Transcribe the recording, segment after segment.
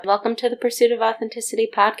Welcome to the Pursuit of Authenticity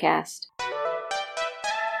podcast.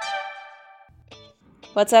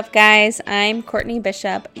 What's up, guys? I'm Courtney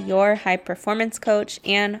Bishop, your high performance coach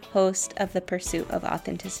and host of the Pursuit of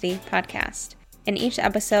Authenticity podcast. In each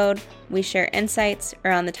episode, we share insights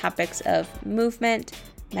around the topics of movement,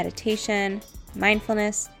 meditation,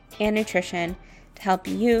 mindfulness, and nutrition to help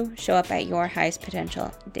you show up at your highest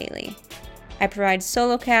potential daily. I provide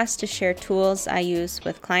solo casts to share tools I use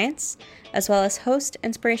with clients, as well as host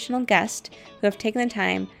inspirational guests who have taken the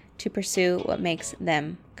time to pursue what makes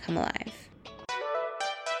them come alive.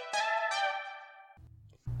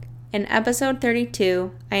 In episode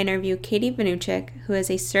 32, I interview Katie Venechuk, who is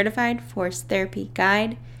a certified forest therapy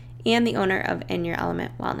guide and the owner of In Your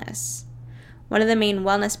Element Wellness. One of the main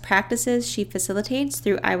wellness practices she facilitates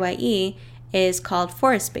through IYE is called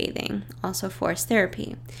forest bathing, also forest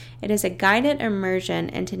therapy. It is a guided immersion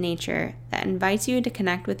into nature that invites you to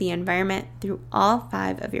connect with the environment through all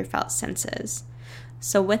 5 of your felt senses.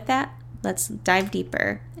 So with that, let's dive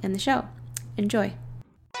deeper in the show. Enjoy.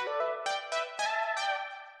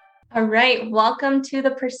 All right, welcome to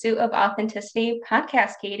the Pursuit of Authenticity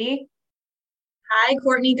podcast, Katie. Hi,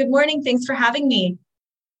 Courtney. Good morning. Thanks for having me.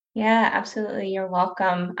 Yeah, absolutely. You're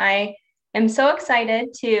welcome. I am so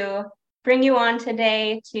excited to bring you on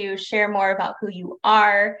today to share more about who you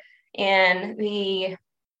are and the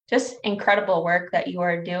just incredible work that you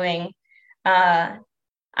are doing.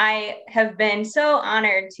 I have been so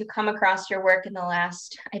honored to come across your work in the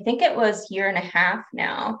last, I think it was year and a half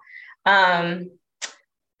now.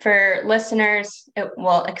 For listeners, it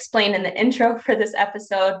will explain in the intro for this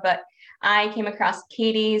episode, but I came across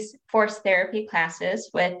Katie's forest therapy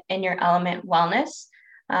classes with In Your Element Wellness.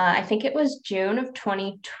 I think it was June of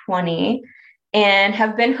 2020, and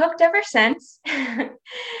have been hooked ever since.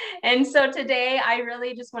 And so today I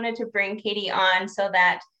really just wanted to bring Katie on so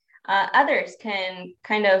that others can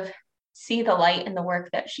kind of see the light in the work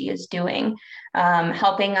that she is doing,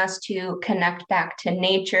 helping us to connect back to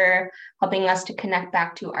nature, helping us to connect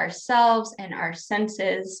back to ourselves and our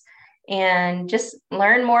senses, and just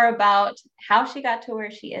learn more about how she got to where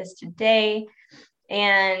she is today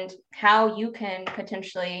and how you can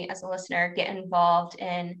potentially, as a listener, get involved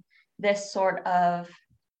in this sort of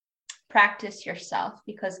practice yourself.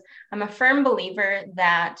 Because I'm a firm believer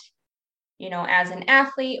that, as an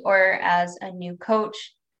athlete or as a new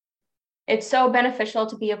coach, it's so beneficial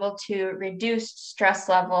to be able to reduce stress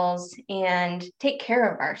levels and take care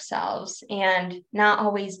of ourselves and not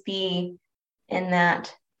always be in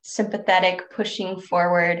that sympathetic, pushing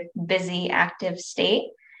forward, busy, active state.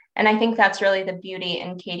 And I think that's really the beauty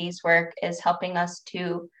in Katie's work, is helping us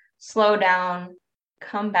to slow down,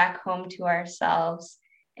 come back home to ourselves,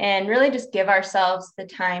 and really just give ourselves the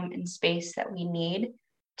time and space that we need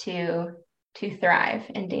to thrive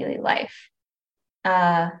in daily life.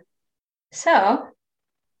 So,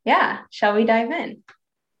 shall we dive in?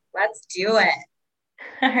 Let's do it.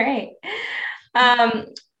 All right.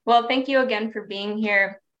 Well, thank you again for being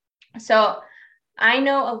here. So I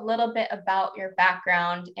know a little bit about your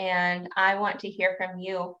background, and I want to hear from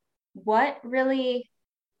you. What really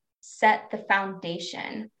set the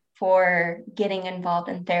foundation for getting involved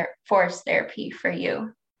in forest therapy for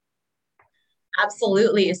you?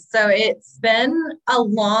 Absolutely. So it's been a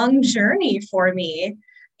long journey for me.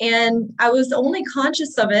 And I was only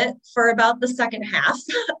conscious of it for about the second half.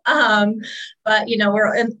 But,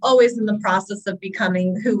 we're always in the process of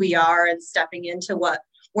becoming who we are and stepping into what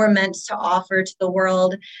we're meant to offer to the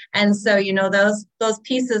world. And so, those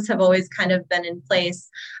pieces have always kind of been in place.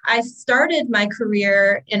 I started my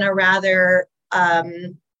career in a rather,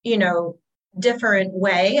 different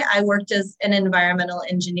way. I worked as an environmental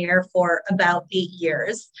engineer for about 8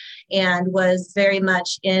 years and was very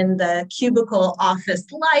much in the cubicle office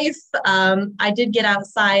life. I did get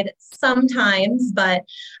outside sometimes, but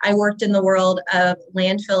I worked in the world of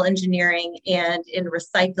landfill engineering and in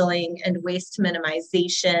recycling and waste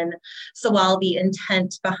minimization. So while the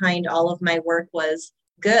intent behind all of my work was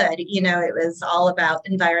good, it was all about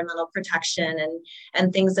environmental protection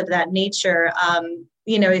and things of that nature.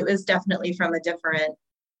 It was definitely from a different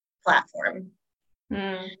platform.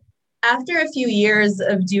 After a few years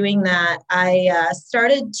of doing that, I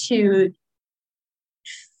started to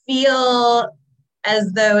feel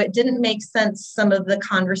as though it didn't make sense, some of the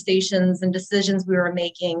conversations and decisions we were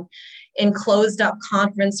making in closed up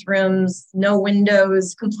conference rooms, no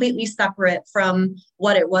windows, completely separate from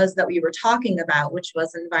what it was that we were talking about, which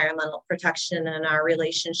was environmental protection and our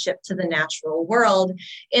relationship to the natural world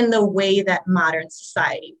in the way that modern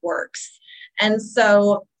society works. And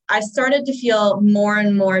so I started to feel more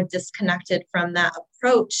and more disconnected from that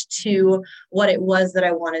approach to what it was that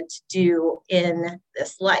I wanted to do in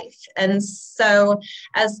this life. And so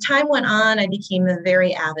as time went on, I became a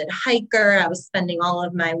very avid hiker. I was spending all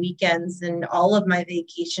of my weekends and all of my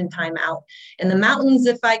vacation time out in the mountains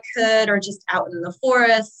if I could, or just out in the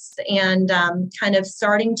forests, and kind of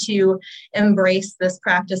starting to embrace this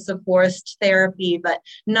practice of forest therapy, but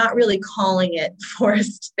not really calling it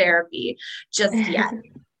forest therapy just yet.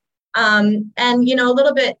 And, you know, a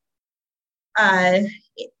little bit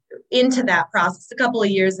into that process, a couple of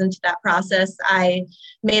years into that process, I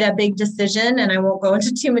made a big decision, and I won't go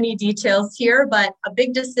into too many details here, but a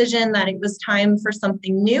big decision that it was time for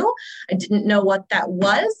something new. I didn't know what that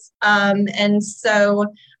was. And so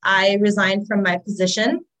I resigned from my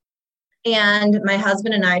position, and my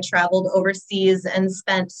husband and I traveled overseas and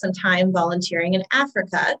spent some time volunteering in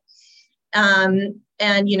Africa.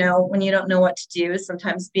 And, you know, when you don't know what to do,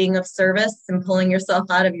 sometimes being of service and pulling yourself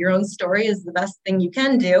out of your own story is the best thing you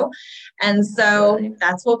can do. And so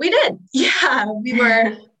that's what we did. Yeah, we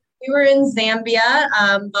were in Zambia,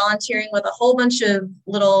 volunteering with a whole bunch of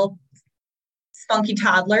little spunky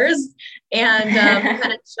toddlers, and we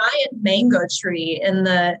had a giant mango tree in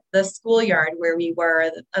the schoolyard where we were,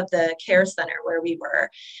 of the care center where we were.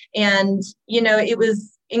 And, you know, it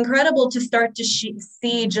was incredible to start to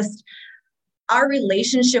see just our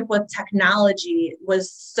relationship with technology was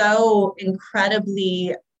so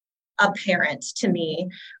incredibly apparent to me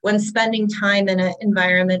when spending time in an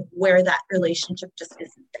environment where that relationship just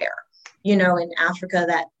isn't there. You know, in Africa,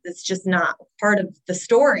 that's just not part of the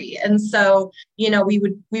story. And so, you know, we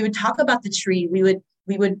would talk about the tree. We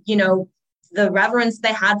would, you know, the reverence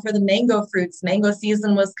they had for the mango fruits. Mango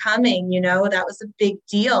season was coming, you know, that was a big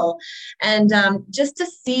deal. And just to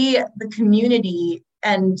see the community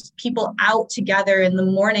and people out together in the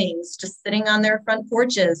mornings, just sitting on their front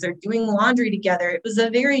porches or doing laundry together. It was a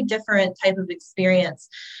very different type of experience.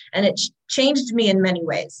 And it changed me in many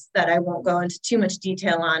ways that I won't go into too much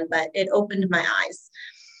detail on, but it opened my eyes.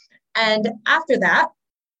 And after that,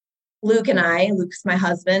 Luke's my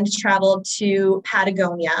husband, traveled to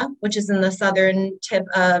Patagonia, which is in the southern tip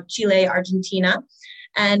of Chile, Argentina.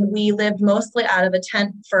 And we lived mostly out of a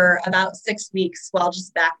tent for about 6 weeks while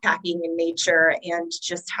just backpacking in nature and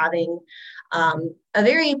just having a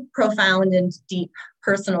very profound and deep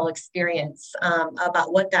personal experience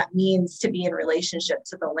about what that means to be in relationship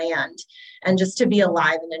to the land and just to be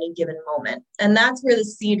alive in any given moment. And that's where the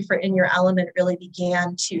seed for In Your Element really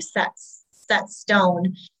began to set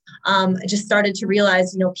stone. I just started to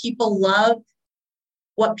realize, you know, people love,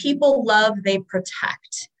 they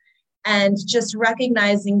protect. And just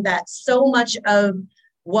recognizing that so much of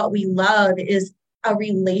what we love is a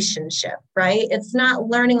relationship, right? It's not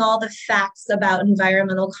learning all the facts about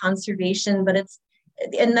environmental conservation,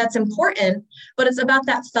 and that's important, but it's about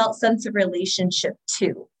that felt sense of relationship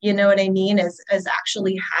too. You know what I mean? As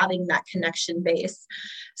actually having that connection base.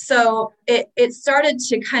 So it started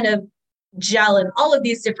to kind of gel in all of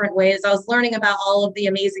these different ways. I was learning about all of the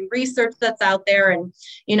amazing research that's out there. And,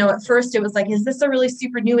 you know, at first it was like, is this a really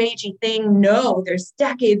super new agey thing? No, there's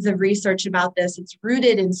decades of research about this. It's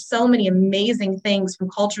rooted in so many amazing things from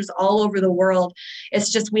cultures all over the world. It's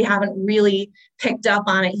just, we haven't really picked up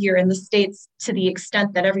on it here in the States to the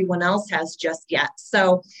extent that everyone else has just yet.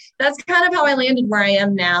 So that's kind of how I landed where I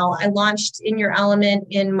am now. I launched In Your Element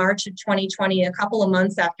in March of 2020, a couple of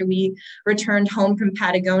months after we returned home from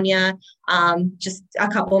Patagonia. Just a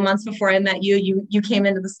couple of months before I met you, you came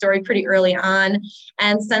into the story pretty early on.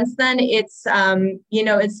 And since then, it's, you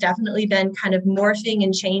know, it's definitely been kind of morphing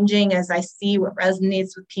and changing as I see what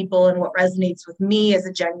resonates with people and what resonates with me as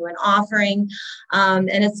a genuine offering. And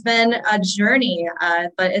it's been a journey,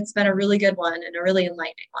 but it's been a really good one and a really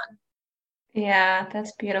enlightening one. Yeah,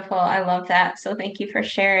 that's beautiful. I love that. So thank you for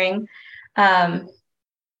sharing.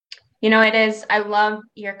 You know, I love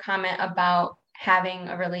your comment about having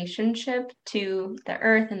a relationship to the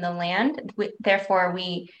earth and the land. Therefore,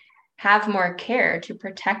 we have more care to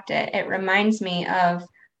protect it. It reminds me of,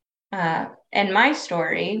 in my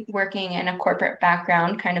story, working in a corporate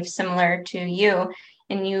background, kind of similar to you,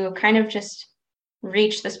 and you kind of just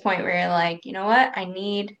reach this point where you're like, you know what, I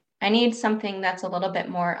need something that's a little bit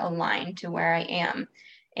more aligned to where I am.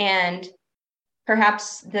 And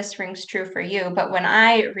perhaps this rings true for you, but when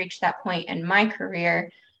I reached that point in my career,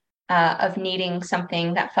 of needing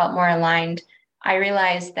something that felt more aligned, I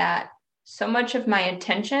realized that so much of my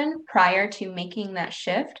attention prior to making that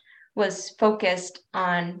shift was focused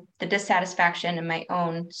on the dissatisfaction in my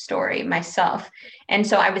own story, myself. And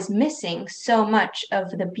so I was missing so much of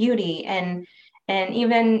the beauty and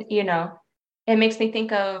even, you know, it makes me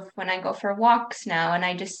think of when I go for walks now and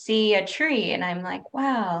I just see a tree and I'm like,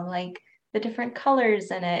 wow, like the different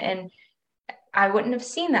colors in it. And I wouldn't have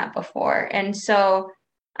seen that before. And so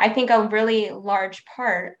I think a really large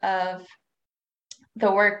part of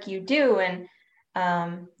the work you do and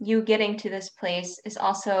you getting to this place is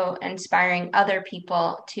also inspiring other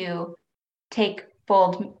people to take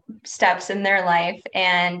bold steps in their life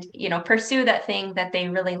and, pursue that thing that they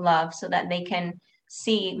really love so that they can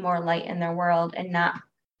see more light in their world and not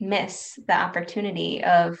miss the opportunity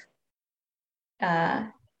of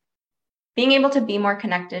being able to be more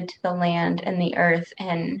connected to the land and the earth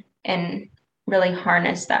and really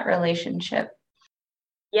harness that relationship.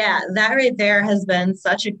 Yeah, that right there has been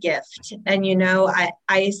such a gift. And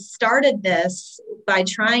I started this by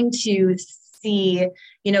trying to see,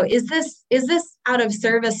 is this out of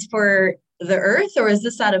service for the earth, or is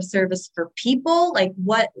this out of service for people? Like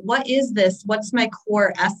what is this? What's my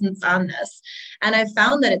core essence on this? And I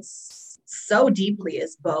found that it's so deeply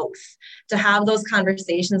is both, to have those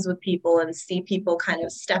conversations with people and see people kind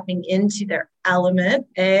of stepping into their element,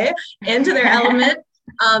 into their element.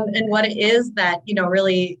 And what it is that,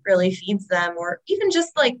 really, really feeds them, or even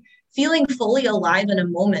just like feeling fully alive in a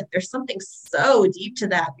moment. There's something so deep to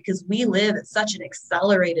that because we live at such an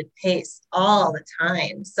accelerated pace all the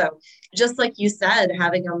time. So just like you said,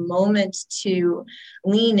 having a moment to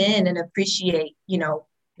lean in and appreciate,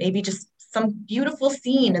 maybe just some beautiful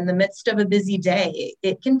scene in the midst of a busy day,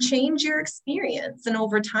 it can change your experience. And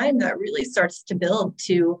over time, that really starts to build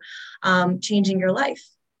to changing your life.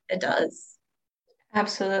 It does.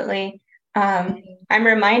 Absolutely. I'm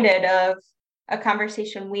reminded of a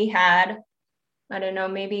conversation we had, I don't know,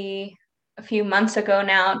 maybe a few months ago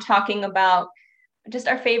now, talking about just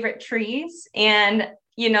our favorite trees. And,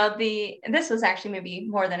 this was actually maybe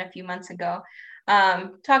more than a few months ago,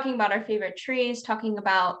 talking about our favorite trees, talking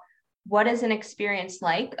about what is an experience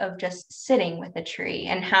like of just sitting with a tree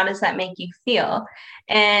and how does that make you feel?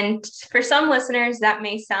 And for some listeners, that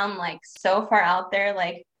may sound like so far out there,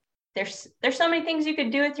 like, there's so many things you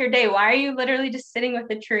could do with your day. Why are you literally just sitting with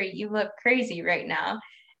a tree? You look crazy right now.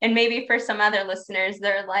 And maybe for some other listeners,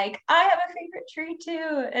 they're like, I have a favorite tree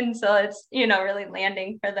too. And so it's, really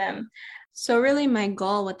landing for them. So really my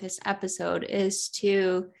goal with this episode is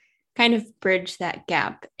to kind of bridge that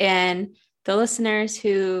gap. And the listeners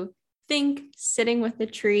who think sitting with a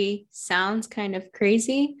tree sounds kind of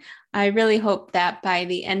crazy, I really hope that by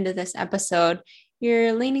the end of this episode,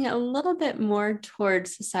 you're leaning a little bit more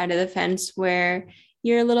towards the side of the fence where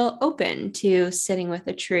you're a little open to sitting with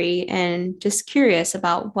a tree and just curious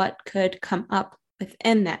about what could come up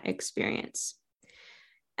within that experience.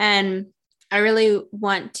 And I really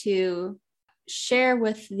want to share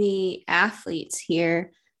with the athletes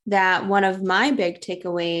here that one of my big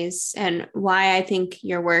takeaways and why I think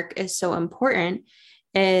your work is so important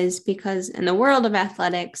is because in the world of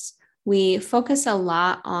athletics, we focus a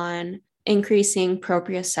lot on increasing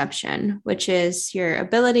proprioception, which is your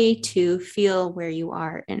ability to feel where you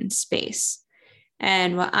are in space.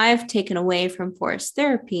 And what I've taken away from forest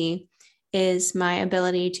therapy is my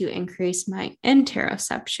ability to increase my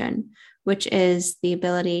interoception, which is the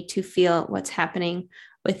ability to feel what's happening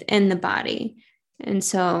within the body. And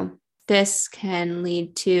so this can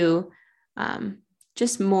lead to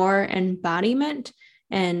just more embodiment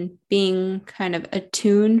and being kind of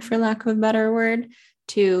attuned, for lack of a better word,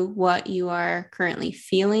 to what you are currently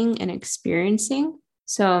feeling and experiencing.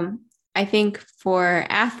 So I think for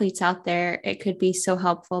athletes out there, it could be so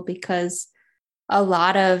helpful because a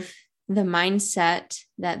lot of the mindset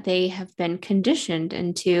that they have been conditioned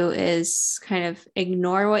into is kind of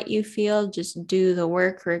ignore what you feel, just do the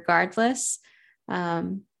work regardless,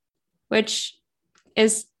 which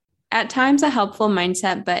is at times a helpful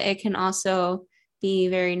mindset, but it can also be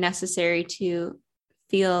very necessary to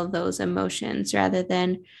feel those emotions rather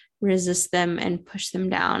than resist them and push them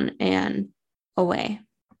down and away.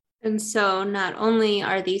 And so not only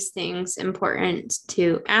are these things important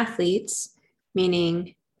to athletes,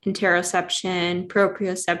 meaning interoception,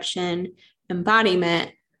 proprioception,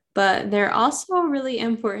 embodiment, but they're also really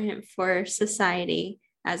important for society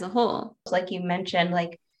as a whole. Like you mentioned,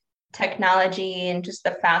 like technology and just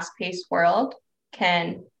the fast-paced world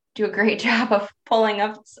can do a great job of pulling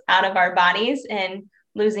us out of our bodies and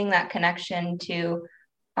losing that connection to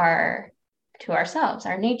ourselves,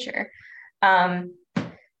 our nature.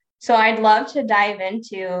 So I'd love to dive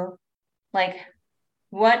into like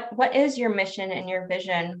what is your mission and your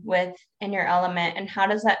vision within your element, and how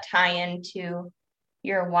does that tie into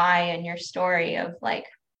your why and your story of like,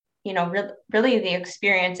 really the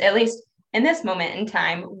experience, at least in this moment in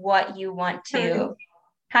time, what you want to,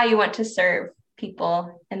 how you want to serve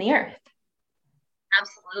people in the earth.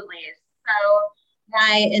 Absolutely. So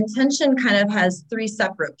My intention kind of has three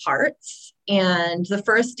separate parts. And the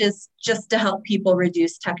first is just to help people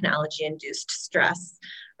reduce technology-induced stress,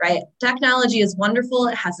 right? Technology is wonderful.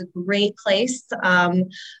 It has a great place.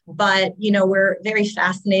 But, we're very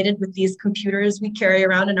fascinated with these computers we carry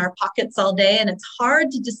around in our pockets all day, and it's hard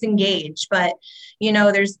to disengage. But,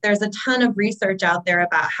 there's a ton of research out there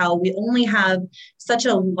about how we only have such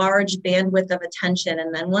a large bandwidth of attention.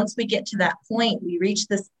 And then once we get to that point, we reach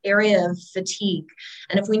this area of fatigue.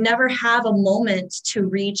 And if we never have a moment to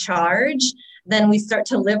recharge, then we start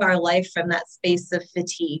to live our life from that space of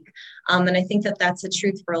fatigue. And I think that that's a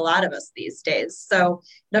truth for a lot of us these days. So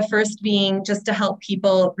the first being just to help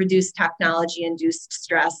people reduce technology-induced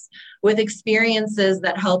stress with experiences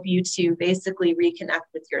that help you to basically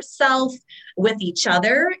reconnect with yourself, with each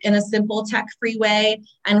other in a simple tech-free way,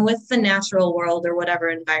 and with the natural world or whatever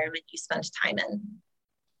environment you spend time in.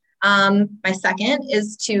 My second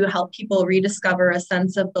is to help people rediscover a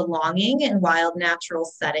sense of belonging in wild natural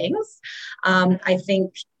settings. I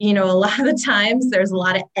think, a lot of the times there's a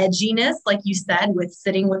lot of edginess, like you said, with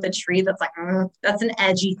sitting with a tree that's like, that's an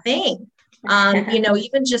edgy thing.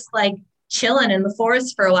 Even just like chilling in the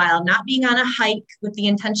forest for a while, not being on a hike with the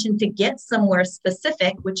intention to get somewhere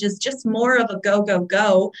specific, which is just more of a go, go,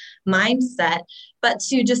 go mindset, but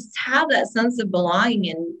to just have that sense of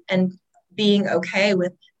belonging and being okay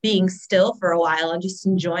with being still for a while and just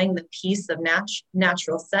enjoying the peace of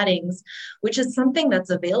natural settings, which is something that's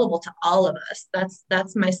available to all of us.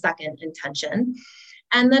 That's my second intention.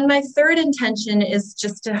 And then my third intention is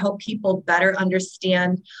just to help people better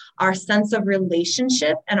understand our sense of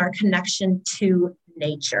relationship and our connection to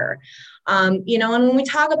nature. And when we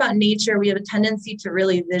talk about nature, we have a tendency to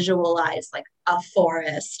really visualize like a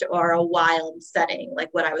forest or a wild setting, like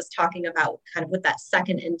what I was talking about kind of with that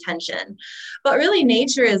second intention. But really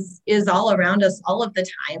nature is all around us all of the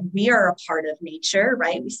time. We are a part of nature,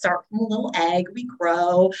 right? We start from a little egg, we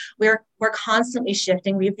grow, we're constantly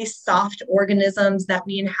shifting. We have these soft organisms that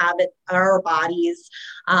we inhabit our bodies.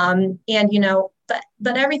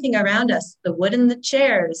 But everything around us, the wood in the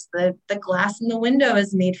chairs, the glass in the window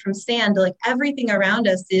is made from sand. Like everything around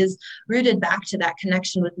us is rooted back to that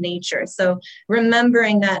connection with nature. So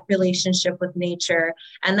remembering that relationship with nature,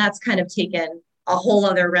 and that's kind of taken a whole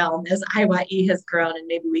other realm as IYE has grown, and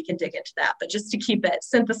maybe we can dig into that. But just to keep it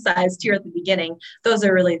synthesized here at the beginning, those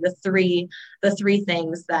are really the three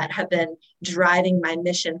things that have been driving my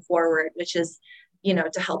mission forward, which is,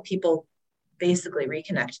 to help people basically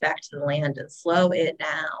reconnect back to the land and slow it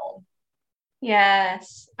down.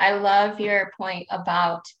 Yes, I love your point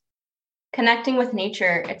about connecting with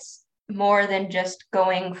nature. It's more than just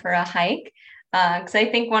going for a hike. Because I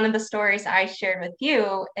think one of the stories I shared with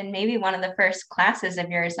you, and maybe one of the first classes of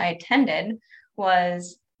yours I attended,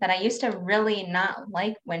 was that I used to really not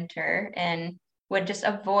like winter and would just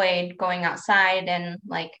avoid going outside and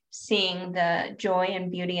like seeing the joy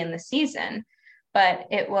and beauty in the season. But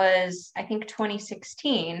it was, I think,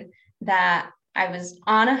 2016 that I was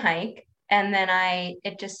on a hike, and then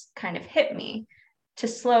it just kind of hit me to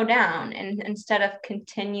slow down, and instead of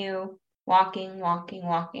continue walking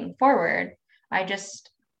forward,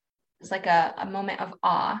 it's like a moment of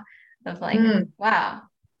awe of like, wow,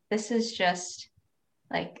 this is just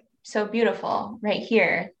like so beautiful right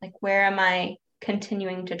here. Like, where am I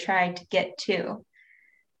continuing to try to get to?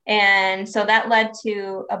 And so that led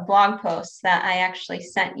to a blog post that I actually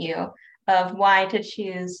sent you of why to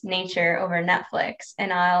choose nature over Netflix.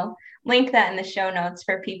 And I'll link that in the show notes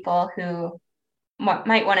for people who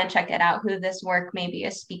might want to check it out, who this work maybe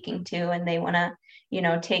is speaking to, and they want to,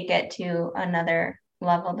 take it to another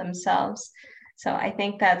level themselves. So I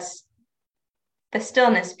think that's the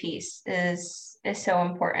stillness piece is so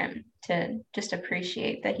important to just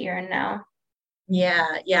appreciate the here and now.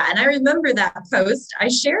 Yeah. And I remember that post. I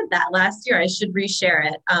shared that last year. I should reshare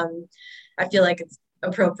it. I feel like it's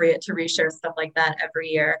appropriate to reshare stuff like that every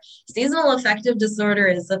year. Seasonal affective disorder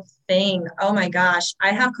is a thing. Oh my gosh.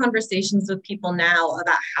 I have conversations with people now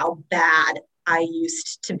about how bad I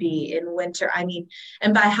used to be in winter. I mean,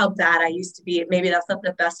 and by how bad I used to be, maybe that's not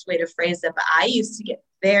the best way to phrase it, but I used to get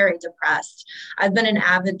very depressed. I've been an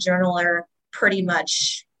avid journaler pretty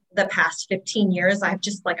much the past 15 years. I have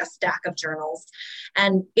just like a stack of journals,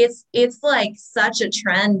 and it's like such a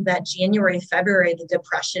trend that January, February, the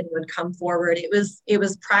depression would come forward. It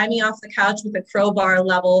was pry me off the couch with a crowbar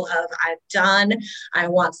level of I'm done. I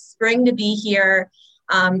want spring to be here.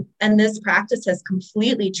 And this practice has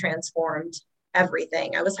completely transformed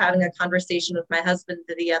everything. I was having a conversation with my husband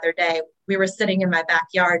the other day. We were sitting in my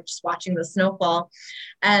backyard just watching the snowfall,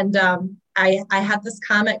 and I had this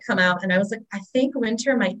comment come out, and I was like, I think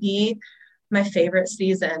winter might be my favorite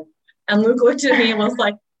season. And Luke looked at me and was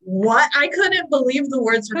like, what? I couldn't believe the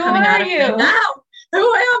words were Who coming are out of me. you? Now, who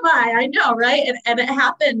am I? I know, right? And it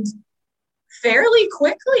happened fairly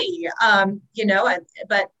quickly,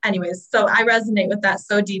 but anyways, so I resonate with that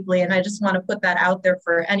so deeply. And I just want to put that out there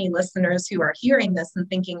for any listeners who are hearing this and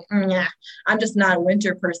thinking, yeah, I'm just not a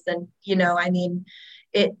winter person.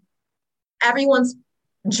 Everyone's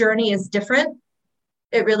journey is different.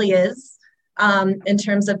 It really is, in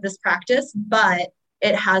terms of this practice, but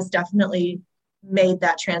it has definitely made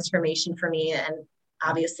that transformation for me, and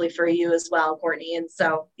obviously for you as well, Courtney. And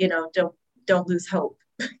so, don't lose hope.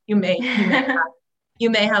 You may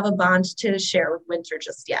have a bond to share with winter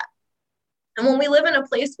just yet. And when we live in a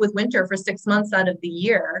place with winter for 6 months out of the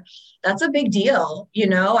year, that's a big deal.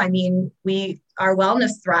 Our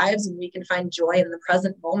wellness thrives and we can find joy in the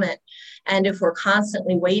present moment. And if we're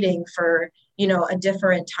constantly waiting for, a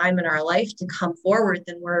different time in our life to come forward,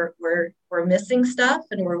 then we're missing stuff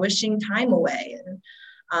and we're wishing time away. And,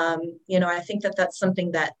 I think that that's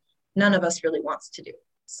something that none of us really wants to do.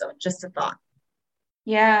 So just a thought.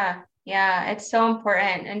 Yeah. It's so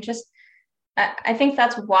important. And just, I think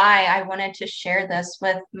that's why I wanted to share this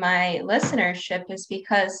with my listenership, is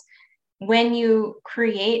because when you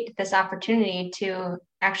create this opportunity to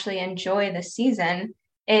actually enjoy the season,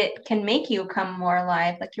 it can make you come more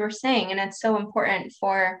alive, like you were saying. And it's so important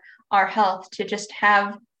for our health to just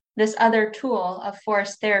have this other tool of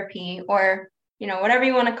forest therapy, or, whatever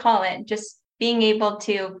you want to call it, just being able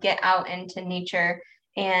to get out into nature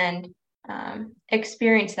and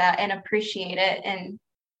experience that and appreciate it and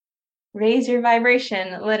raise your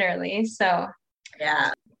vibration, literally. So,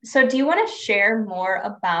 yeah. So do you want to share more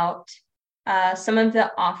about some of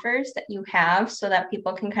the offers that you have so that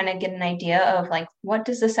people can kind of get an idea of like, what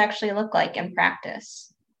does this actually look like in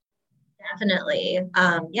practice? Definitely.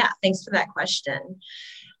 Thanks for that question.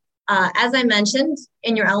 As I mentioned,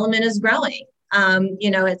 In Your Element is growing.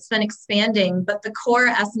 It's been expanding, but the core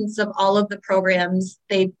essence of all of the programs,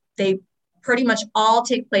 they pretty much all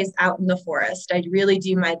take place out in the forest. I really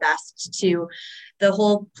do my best to, the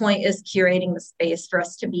whole point is curating the space for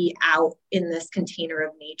us to be out in this container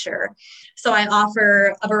of nature. So I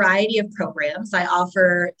offer a variety of programs. I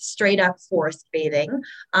offer straight up forest bathing,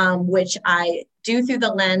 which I do through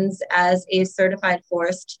the lens as a certified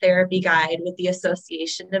forest therapy guide with the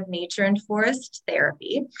Association of Nature and Forest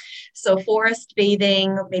Therapy. So forest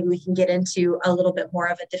bathing, maybe we can get into a little bit more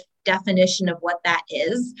of a definition of what that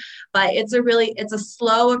is, but it's a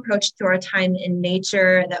slow approach to our time in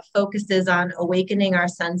nature that focuses on awakening our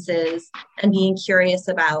senses and being curious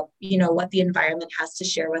about, what the environment has to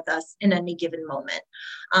share with us in any given moment.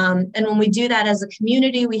 And when we do that as a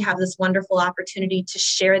community, we have this wonderful opportunity to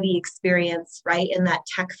share the experience, right, in that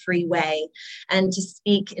tech-free way, and to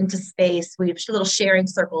speak into space. We have little sharing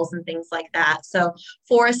circles and things like that. So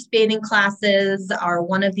forest bathing classes are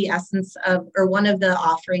one of the offerings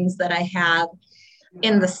that I have.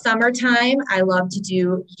 In the summertime, I love to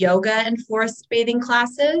do yoga and forest bathing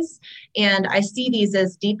classes. And I see these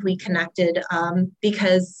as deeply connected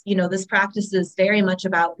because, this practice is very much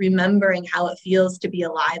about remembering how it feels to be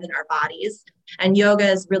alive in our bodies. And yoga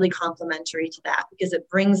is really complementary to that because it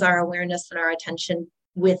brings our awareness and our attention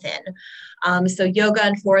within. So yoga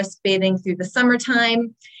and forest bathing through the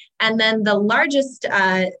summertime. And then the largest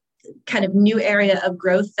kind of new area of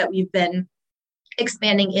growth that we've been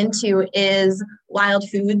expanding into is wild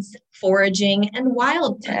foods, foraging, and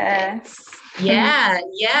wild tending. Yes.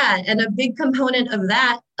 Yeah. And a big component of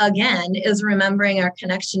that, again, is remembering our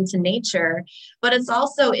connection to nature, but it's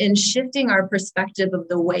also in shifting our perspective of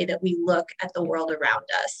the way that we look at the world around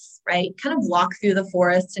us, right? Kind of walk through the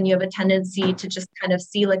forest and you have a tendency to just kind of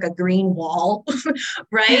see like a green wall,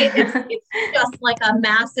 right? It's just like a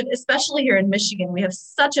massive, especially here in Michigan, we have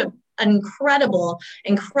such an incredible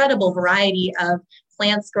variety of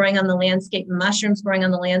plants growing on the landscape, mushrooms growing on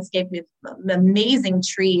the landscape. We have amazing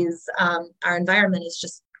trees. Our environment is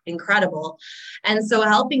just incredible. And so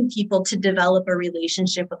helping people to develop a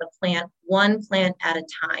relationship with a plant, one plant at a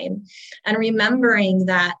time, and remembering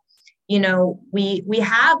that, we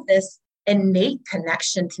have this innate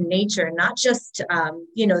connection to nature, not just,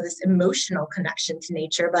 this emotional connection to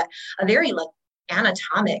nature, but a very like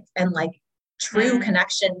anatomic and like true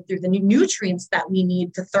connection through the nutrients that we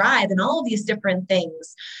need to thrive and all of these different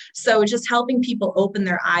things. So just helping people open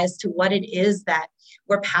their eyes to what it is that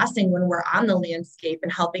we're passing when we're on the landscape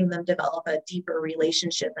and helping them develop a deeper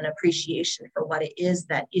relationship and appreciation for what it is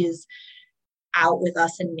that is out with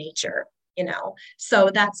us in nature,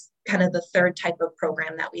 So that's kind of the third type of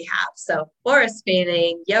program that we have. So forest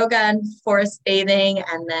bathing, yoga and forest bathing,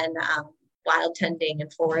 and then wild tending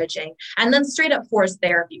and foraging, and then straight up forest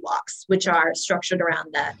therapy walks, which are structured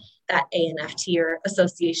around that that ANFT, or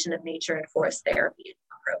Association of Nature and Forest Therapy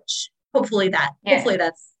approach. Hopefully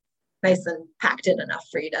that's nice and packed in enough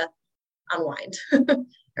for you to unwind.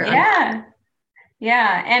 Yeah.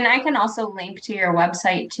 Yeah. And I can also link to your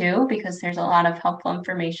website too, because there's a lot of helpful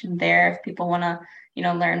information there if people want to,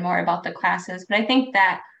 learn more about the classes. But I think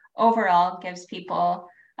that overall gives people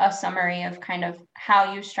a summary of kind of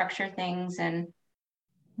how you structure things and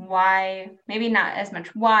why, maybe not as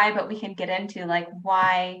much why, but we can get into like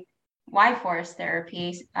why forest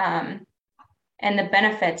therapy, and the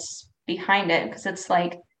benefits behind it. Because it's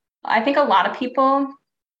like, I think a lot of people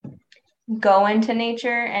go into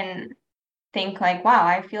nature and think like, wow,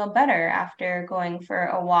 I feel better after going for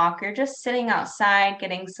a walk or just sitting outside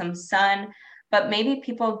getting some sun. But maybe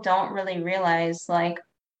people don't really realize like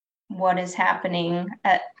what is happening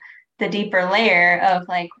at the deeper layer of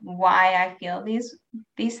like why I feel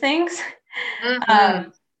these things. Mm-hmm.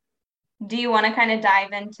 Do you want to kind of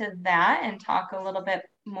dive into that and talk a little bit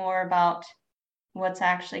more about what's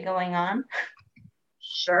actually going on?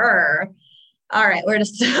 Sure. All right, where to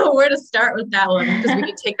start with that one, because we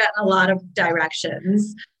can take that in a lot of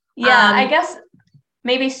directions. Yeah, I guess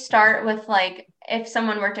maybe start with like if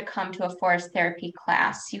someone were to come to a forest therapy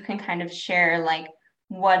class, you can kind of share like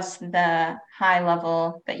what's the high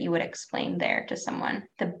level that you would explain there to someone,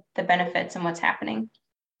 the benefits and what's happening.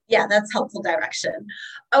 Yeah, that's helpful direction.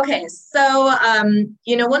 Okay, so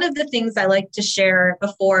one of the things I like to share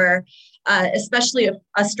before, especially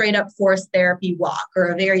a straight up forest therapy walk or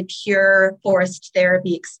a very pure forest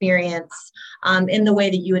therapy experience, in the way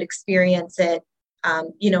that you would experience it,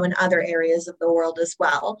 in other areas of the world as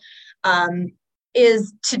well,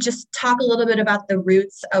 is to just talk a little bit about the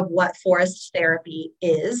roots of what forest therapy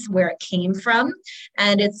is, where it came from.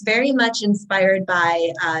 And it's very much inspired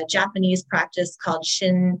by a Japanese practice called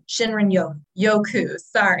Shinrin Yoku.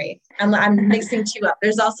 Sorry, I'm mixing two up.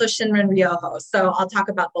 There's also Shinrin Ryoho, so I'll talk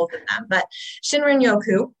about both of them. But Shinrin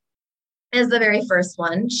Yoku is the very first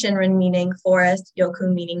one. Shinrin meaning forest,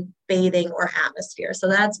 Yoku meaning bathing or atmosphere. So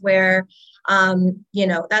that's where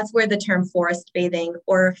that's where the term forest bathing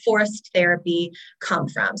or forest therapy come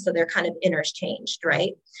from. So they're kind of interchanged,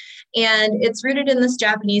 right? And it's rooted in this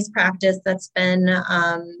Japanese practice that's been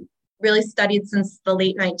really studied since the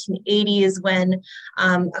late 1980s, when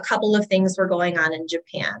a couple of things were going on in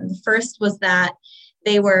Japan. The first was that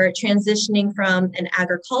they were transitioning from an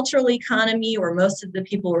agricultural economy where most of the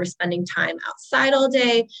people were spending time outside all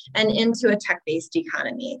day and into a tech-based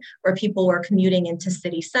economy where people were commuting into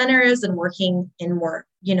city centers and working in more,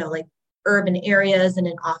 like urban areas and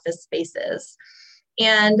in office spaces.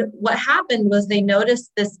 And what happened was they noticed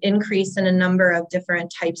this increase in a number of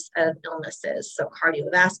different types of illnesses. So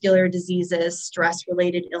cardiovascular diseases,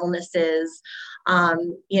 stress-related illnesses,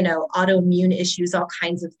 autoimmune issues, all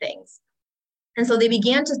kinds of things. And so they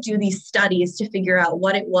began to do these studies to figure out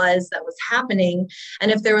what it was that was happening and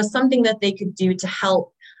if there was something that they could do to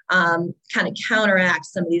help kind of counteract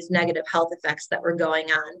some of these negative health effects that were going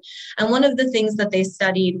on. And one of the things that they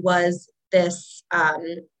studied was this,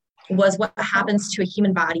 was what happens to a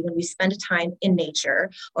human body when we spend time in nature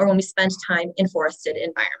or when we spend time in forested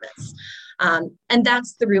environments. And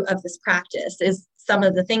that's the root of this practice, is some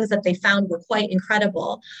of the things that they found were quite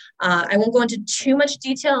incredible. I won't go into too much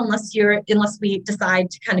detail unless we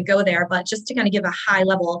decide to kind of go there, but just to kind of give a high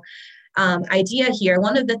level idea here,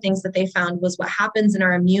 one of the things that they found was what happens in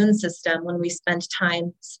our immune system when we spend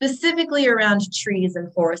time specifically around trees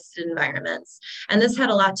and forested environments. And this had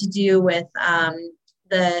a lot to do with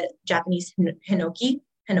the Japanese hinoki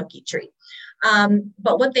tree.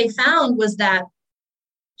 But what they found was that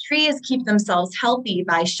trees keep themselves healthy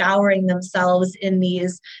by showering themselves in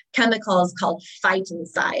these chemicals called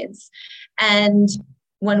phytoncides. And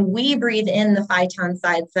when we breathe in the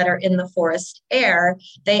phytoncides that are in the forest air,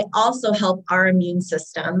 they also help our immune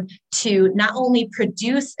system to not only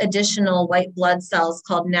produce additional white blood cells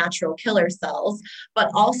called natural killer cells,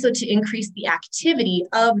 but also to increase the activity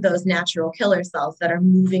of those natural killer cells that are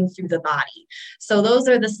moving through the body. So those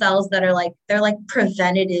are the cells that are they're like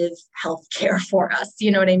preventative healthcare for us.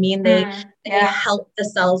 You know what I mean? They help the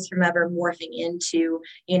cells from ever morphing into,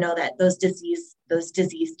 those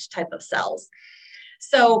diseased type of cells.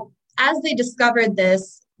 So as they discovered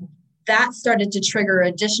this, that started to trigger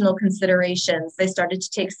additional considerations. They started to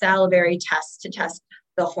take salivary tests to test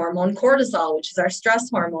the hormone cortisol, which is our stress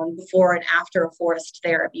hormone, before and after a forest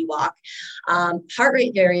therapy walk, heart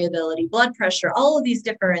rate variability, blood pressure, all of these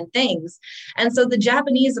different things. And so the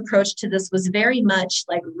Japanese approach to this was very much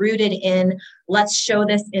rooted in, let's show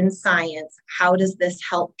this in science. How does this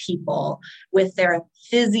help people with their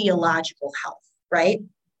physiological health, right?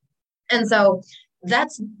 And so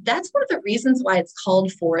that's one of the reasons why it's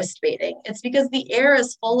called forest bathing. It's because the air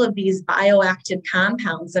is full of these bioactive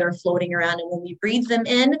compounds that are floating around. And when we breathe them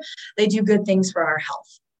in, they do good things for our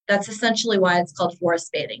health. That's essentially why it's called forest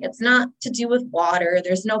bathing. It's not to do with water.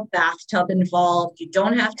 There's no bathtub involved. You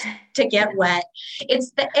don't have to get wet.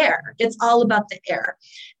 It's the air. It's all about the air.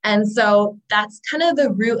 And so that's kind of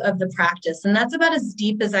the root of the practice. And that's about as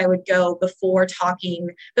deep as I would go before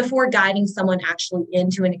guiding someone actually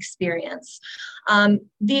into an experience.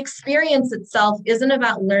 The experience itself isn't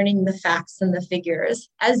about learning the facts and the figures.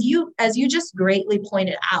 As you just greatly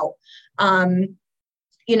pointed out,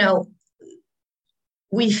 you know,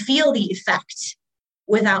 we feel the effect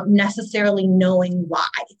without necessarily knowing why.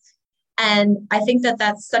 And I think that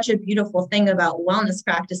that's such a beautiful thing about wellness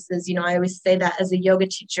practices. You know, I always say that as a yoga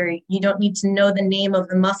teacher, you don't need to know the name of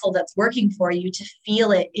the muscle that's working for you to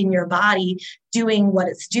feel it in your body doing what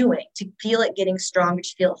it's doing, to feel it getting stronger,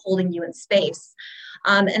 to feel it holding you in space.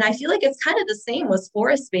 And I feel like it's kind of the same with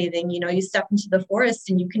forest bathing. You know, you step into the forest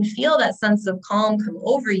and you can feel that sense of calm come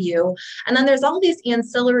over you. And then there's all these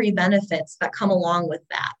ancillary benefits that come along with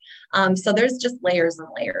that. So there's just layers and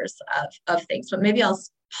layers of things. But maybe I'll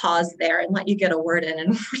pause there and let you get a word in,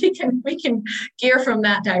 and we can gear from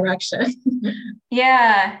that direction.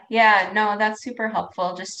 Yeah, no, that's super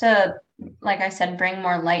helpful. Just to, like I said, bring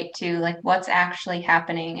more light to like what's actually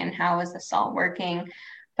happening and how is this all working.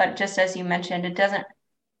 But just as you mentioned,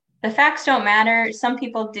 the facts don't matter. Some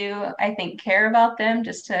people do, I think, care about them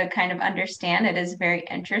just to kind of understand. It is very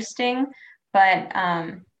interesting. But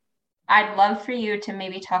I'd love for you to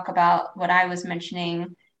maybe talk about what I was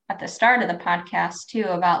mentioning at the start of the podcast too,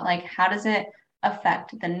 about like, how does it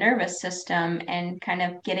affect the nervous system and kind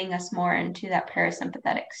of getting us more into that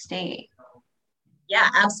parasympathetic state? Yeah,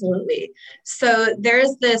 absolutely. So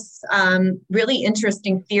there's this really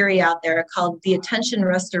interesting theory out there called the attention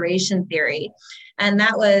restoration theory. And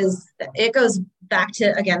it goes back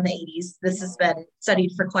to, again, the 80s. This has been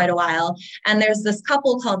studied for quite a while. And there's this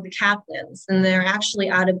couple called the Kaplans, and they're actually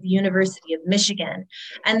out of the University of Michigan.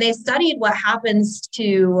 And they studied what happens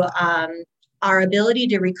to our ability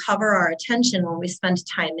to recover our attention when we spend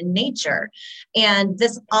time in nature. And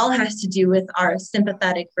this all has to do with our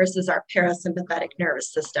sympathetic versus our parasympathetic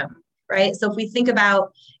nervous system, right? So if we think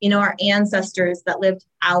about, you know, our ancestors that lived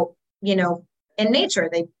out, you know, in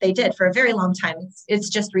nature, they did for a very long time. It's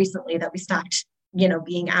just recently that we stopped, you know,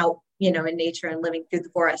 being out, you know, in nature and living through the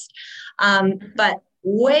forest. But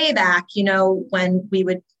way back, you know, when we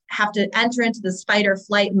would have to enter into this fight or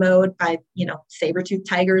flight mode by, you know, saber-toothed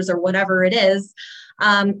tigers or whatever it is,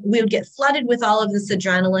 we would get flooded with all of this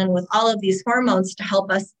adrenaline, with all of these hormones to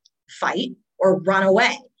help us fight or run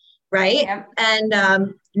away, right? Yep.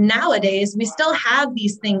 And nowadays, we still have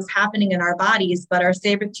these things happening in our bodies, but our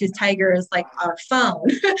saber-toothed tiger is like our phone,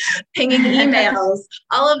 pinging emails,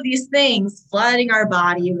 all of these things, flooding our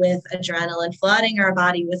body with adrenaline, flooding our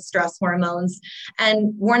body with stress hormones.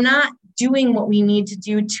 And we're not doing what we need to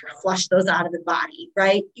do to flush those out of the body,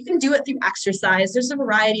 right? You can do it through exercise. There's a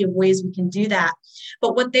variety of ways we can do that.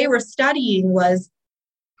 But what they were studying was,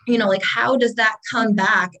 you know, like, how does that come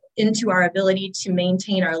back into our ability to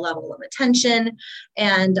maintain our level of attention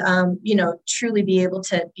and, you know, truly be able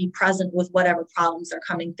to be present with whatever problems are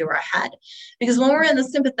coming through our head? Because when we're in the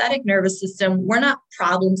sympathetic nervous system, we're not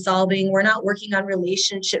problem solving. We're not working on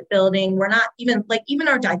relationship building. We're not even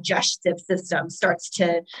our digestive system starts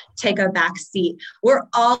to take a back seat. We're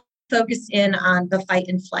all focused in on the fight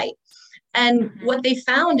and flight. And what they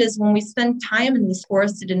found is when we spend time in these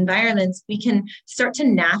forested environments, we can start to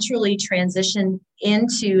naturally transition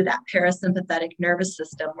into that parasympathetic nervous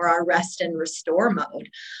system or our rest and restore mode.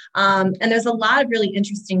 And there's a lot of really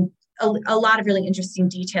interesting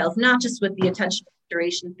details, not just with the attention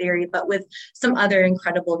restoration theory, but with some other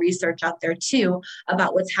incredible research out there too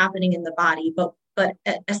about what's happening in the body. But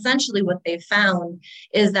essentially what they found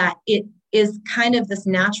is that it is kind of this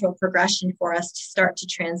natural progression for us to start to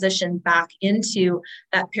transition back into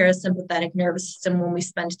that parasympathetic nervous system when we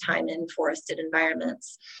spend time in forested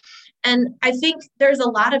environments. And I think there's a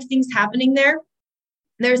lot of things happening there.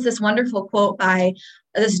 There's this wonderful quote by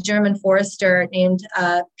this German forester named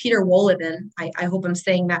Peter Wohlleben. I hope I'm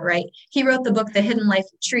saying that right. He wrote the book, The Hidden Life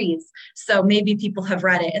of Trees. So maybe people have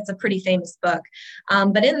read it. It's a pretty famous book.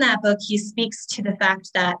 But in that book, he speaks to the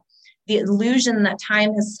fact that the illusion that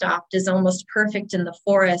time has stopped is almost perfect in the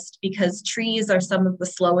forest because trees are some of the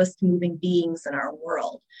slowest moving beings in our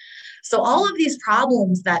world. So all of these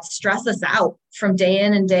problems that stress us out from day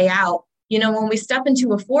in and day out, When we step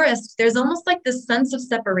into a forest, there's almost like this sense of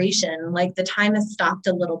separation, like the time has stopped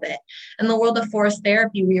a little bit. In the world of forest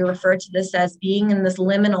therapy, we refer to this as being in this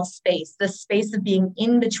liminal space, this space of being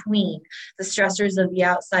in between the stressors of the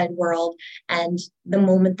outside world and the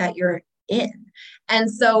moment that you're in. And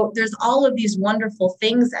so there's all of these wonderful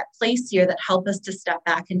things at place here that help us to step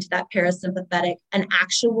back into that parasympathetic and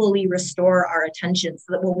actually restore our attention so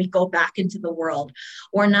that when we go back into the world,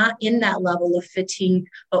 we're not in that level of fatigue,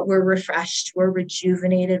 but we're refreshed, we're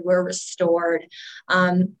rejuvenated, we're restored.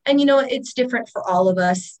 It's different for all of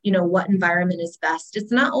us, what environment is best.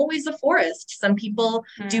 It's not always a forest. Some people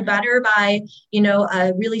do better by,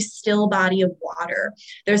 a really still body of water.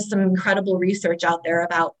 There's some incredible research out there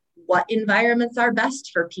about what environments are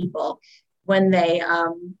best for people when they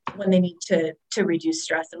need to reduce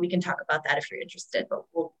stress. And we can talk about that if you're interested, but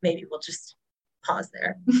we'll just pause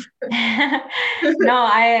there. No,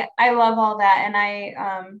 I love all that.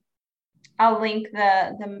 And I'll link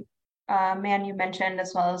the man you mentioned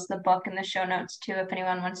as well as the book in the show notes too, if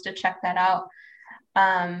anyone wants to check that out.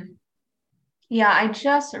 I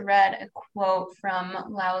just read a quote from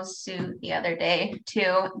Lao Tzu the other day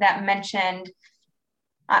too, that mentioned,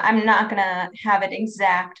 I'm not going to have it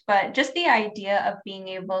exact, but just the idea of being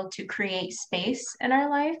able to create space in our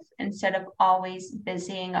life instead of always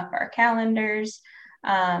busying up our calendars.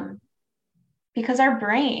 Because our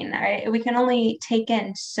brain, we can only take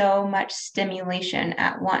in so much stimulation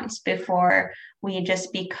at once before we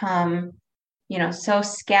just become, so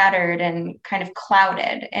scattered and kind of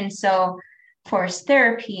clouded. And so forest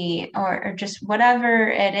therapy or just whatever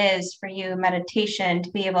it is for you, meditation,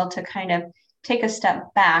 to be able to kind of take a step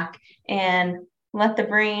back and let the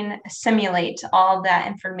brain assimilate all that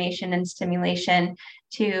information and stimulation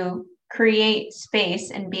to create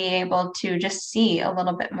space and be able to just see a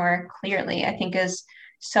little bit more clearly, I think is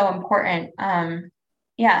so important. The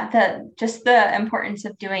importance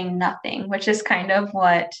of doing nothing, which is kind of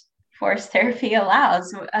what forest therapy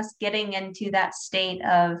allows us, getting into that state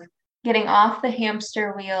of getting off the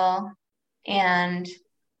hamster wheel and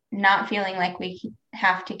not feeling like we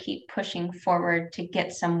have to keep pushing forward to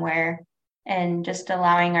get somewhere, and just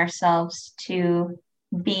allowing ourselves to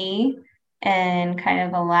be and kind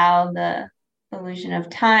of allow the illusion of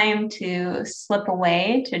time to slip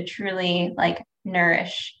away to truly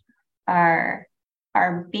nourish our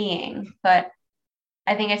being. But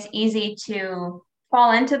I think it's easy to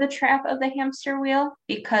fall into the trap of the hamster wheel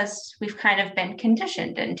because we've kind of been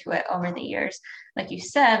conditioned into it over the years. Like you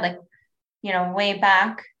said, way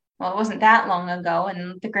back, well, it wasn't that long ago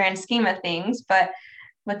in the grand scheme of things, but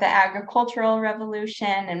with the agricultural revolution,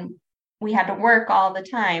 and we had to work all the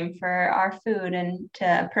time for our food and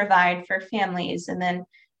to provide for families. And then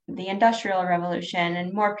the industrial revolution,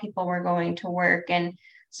 and more people were going to work. And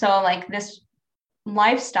so this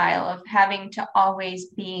lifestyle of having to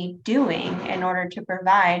always be doing in order to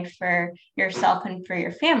provide for yourself and for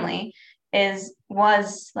your family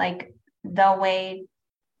was the way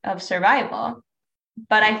of survival.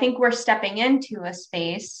 But I think we're stepping into a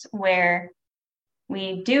space where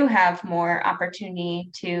we do have more opportunity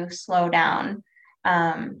to slow down.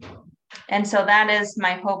 And so that is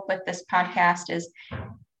my hope with this podcast, is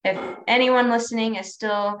if anyone listening is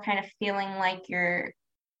still kind of feeling like you're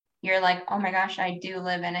like, oh my gosh, I do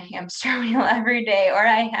live in a hamster wheel every day, or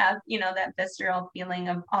I have, that visceral feeling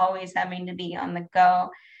of always having to be on the go,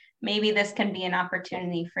 maybe this can be an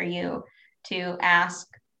opportunity for you to ask,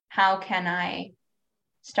 how can I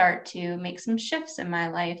start to make some shifts in my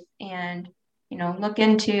life? And look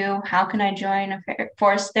into, how can I join a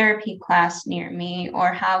forest therapy class near me?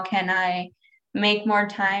 Or how can I make more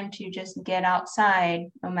time to just get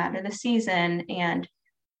outside, no matter the season, and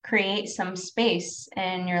create some space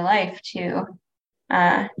in your life to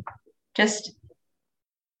just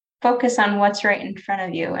focus on what's right in front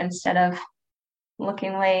of you instead of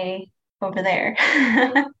looking way over there.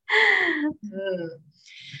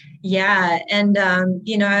 Yeah. And, I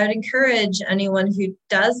would encourage anyone who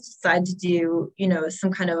does decide to do,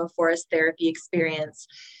 some kind of a forest therapy experience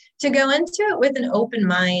to go into it with an open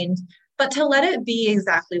mind, but to let it be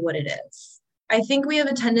exactly what it is. I think we have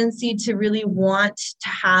a tendency to really want to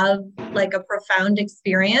have a profound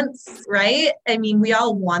experience, right? I mean, we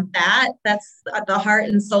all want that. That's at the heart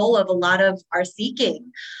and soul of a lot of our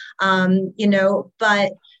seeking,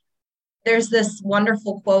 but there's this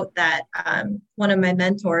wonderful quote that one of my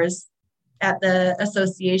mentors at the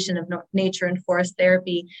Association of Nature and Forest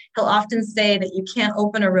Therapy, he'll often say that you can't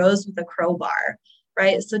open a rose with a crowbar,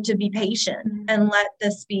 right? So to be patient and let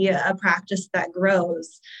this be a practice that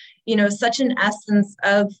grows. Such an essence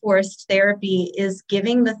of forest therapy is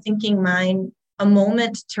giving the thinking mind a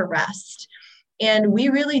moment to rest And we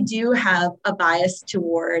really do have a bias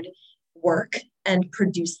toward work and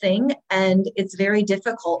producing. And it's very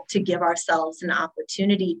difficult to give ourselves an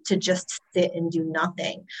opportunity to just sit and do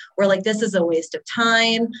nothing. We're like, this is a waste of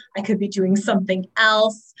time. I could be doing something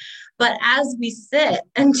else. But as we sit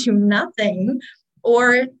and do nothing,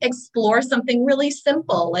 or explore something really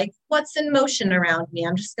simple, like what's in motion around me,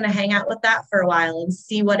 I'm just going to hang out with that for a while and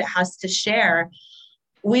see what it has to share.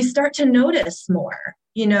 We start to notice more,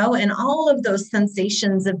 and all of those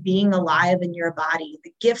sensations of being alive in your body,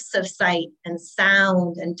 the gifts of sight and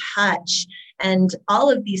sound and touch, and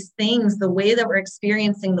all of these things, the way that we're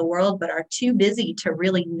experiencing the world, but are too busy to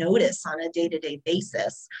really notice on a day-to-day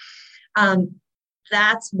basis.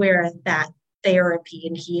 That's where that therapy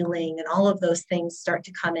and healing and all of those things start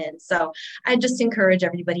to come in. So I just encourage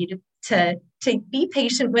everybody to be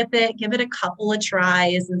patient with it, give it a couple of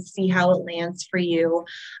tries and see how it lands for you.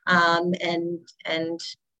 And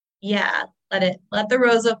yeah, let the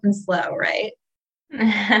rose open slow, right?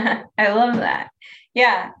 I love that.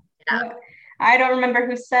 Yeah. I don't remember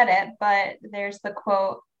who said it, but there's the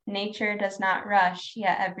quote, nature does not rush,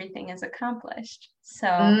 yet everything is accomplished. So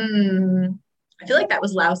I feel like that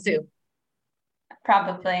was Lao Tzu.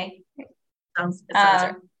 Probably. Sounds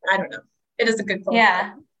right. I don't know. It is a good quote.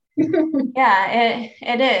 Yeah. Yeah,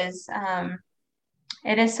 it is.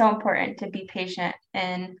 It is so important to be patient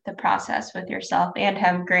in the process with yourself and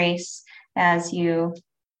have grace as you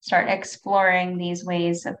start exploring these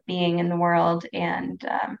ways of being in the world and,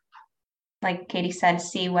 like Katie said,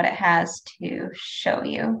 see what it has to show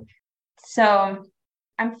you. So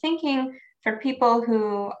I'm thinking for people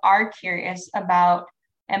who are curious about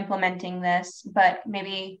implementing this, but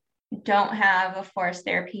maybe don't have a forest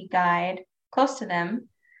therapy guide close to them,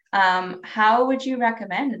 how would you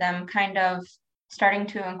recommend them kind of starting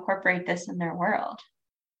to incorporate this in their world?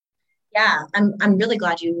 Yeah, I'm really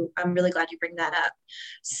glad you bring that up.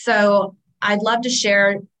 So I'd love to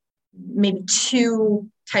share maybe 2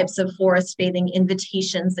 types of forest bathing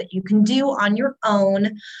invitations that you can do on your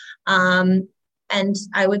own. And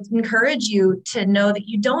I would encourage you to know that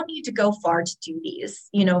you don't need to go far to do these.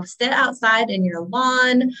 Sit outside in your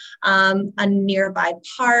lawn, a nearby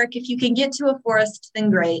park. If you can get to a forest, then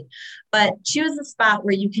great. But choose a spot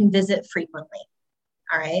where you can visit frequently.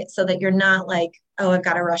 All right. So that you're not like, oh, I've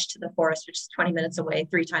got to rush to the forest, which is 20 minutes away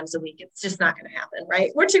 3 times a week. It's just not going to happen,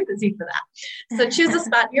 right? We're too busy for that. So choose a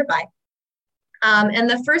spot nearby. And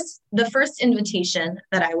the first invitation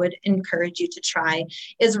that I would encourage you to try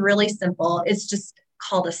is really simple. It's just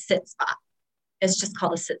called a sit spot. It's just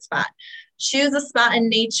called a sit spot. Choose a spot in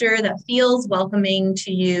nature that feels welcoming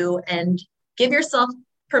to you and give yourself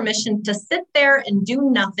permission to sit there and do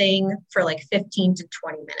nothing for like 15 to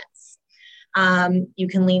 20 minutes. You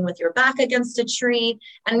can lean with your back against a tree,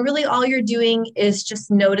 and really all you're doing is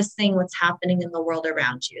just noticing what's happening in the world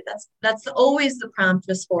around you. That's always the prompt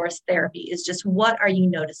with forest therapy, is just what are you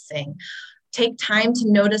noticing? Take time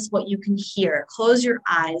to notice what you can hear. Close your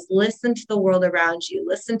eyes, listen to the world around you,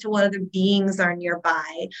 listen to what other beings are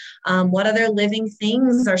nearby, what other living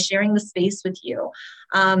things are sharing the space with you.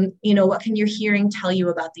 What can your hearing tell you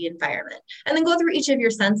about the environment? And then go through each of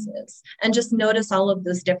your senses and just notice all of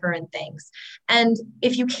those different things. And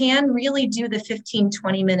if you can really do the 15,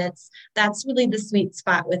 20 minutes, that's really the sweet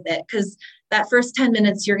spot with it, because that first 10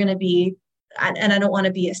 minutes you're going to be, and I don't want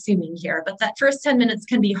to be assuming here, but that first 10 minutes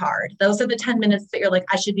can be hard. Those are the 10 minutes that you're like,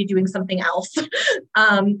 I should be doing something else.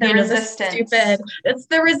 Resistance. It's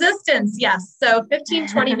the resistance. Yes. So 15,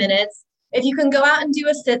 20 minutes. If you can go out and do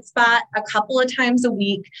a sit spot a couple of times a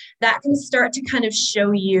week, that can start to kind of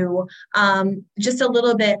show you just a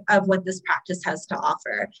little bit of what this practice has to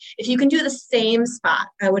offer. If you can do the same spot,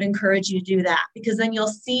 I would encourage you to do that, because then you'll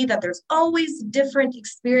see that there's always different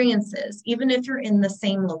experiences, even if you're in the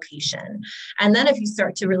same location. And then if you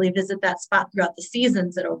start to really visit that spot throughout the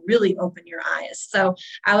seasons, it'll really open your eyes. So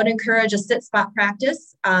I would encourage a sit spot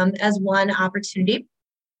practice as one opportunity.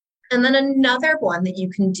 And then another one that you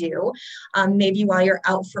can do, maybe while you're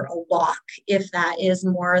out for a walk, if that is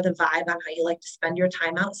more the vibe on how you like to spend your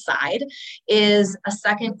time outside, is a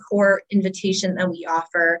second core invitation that we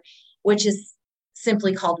offer, which is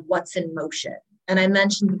simply called What's in Motion. And I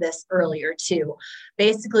mentioned this earlier too.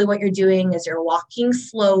 Basically, what you're doing is you're walking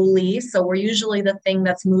slowly. So we're usually the thing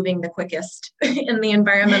that's moving the quickest in the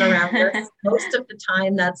environment around us. Most of the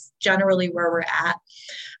time, that's generally where we're at.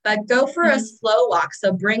 But go for a slow walk.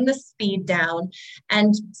 So bring the speed down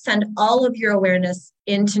and send all of your awareness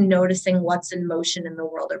into noticing what's in motion in the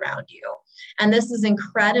world around you. And this is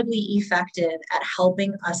incredibly effective at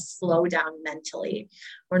helping us slow down mentally.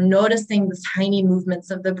 We're noticing the tiny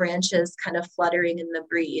movements of the branches kind of fluttering in the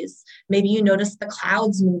breeze. Maybe you notice the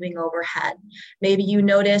clouds moving overhead. Maybe you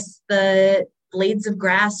notice the blades of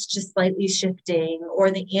grass just slightly shifting, or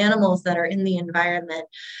the animals that are in the environment.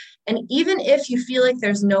 And even if you feel like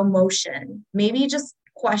there's no motion, maybe just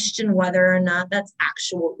question whether or not that's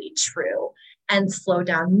actually true and slow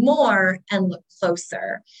down more and look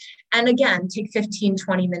closer. And again, take 15,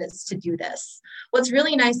 20 minutes to do this. What's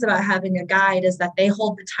really nice about having a guide is that they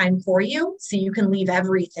hold the time for you, so you can leave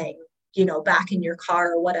everything, back in your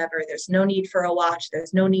car or whatever. There's no need for a watch.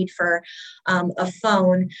 There's no need for a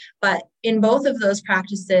phone. But in both of those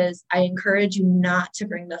practices, I encourage you not to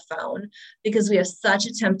bring the phone, because we have such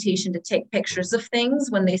a temptation to take pictures of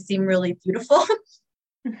things when they seem really beautiful,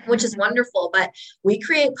 which is wonderful. But we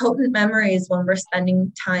create potent memories when we're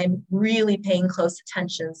spending time really paying close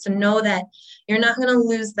attention. So know that you're not going to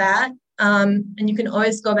lose that. And you can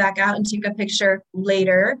always go back out and take a picture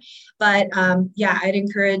later. But I'd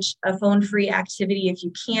encourage a phone-free activity if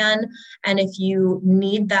you can. And if you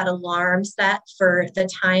need that alarm set for the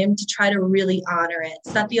time, to try to really honor it.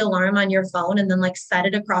 Set the alarm on your phone and then set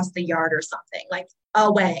it across the yard or something,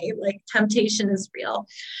 away. Temptation is real.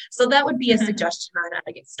 So that would be a suggestion on how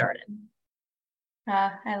to get started.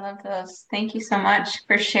 I love those. Thank you so much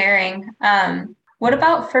for sharing. What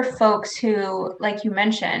about for folks who, like you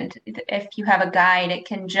mentioned, if you have a guide, it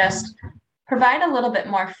can just provide a little bit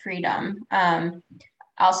more freedom.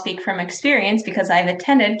 I'll speak from experience because I've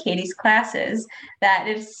attended Katie's classes, that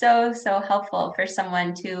it's so, so helpful for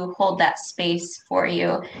someone to hold that space for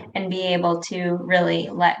you and be able to really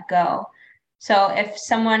let go. So if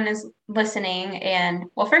someone is listening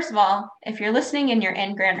first of all, if you're listening and you're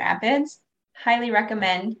in Grand Rapids, highly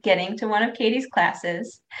recommend getting to one of Katie's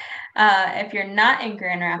classes. If you're not in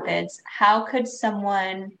Grand Rapids, how could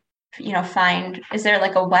someone, is there a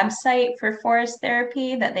website for forest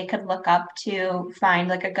therapy that they could look up to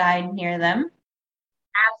find a guide near them?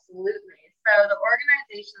 Absolutely. So the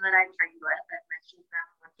organization that I trained with, I've mentioned them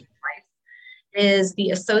once or twice, is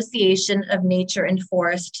the Association of Nature and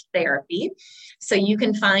Forest Therapy. So you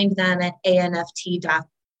can find them at anft.earth.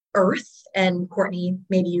 And Courtney,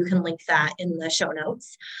 maybe you can link that in the show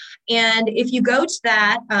notes. And if you go to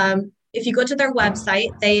that, if you go to their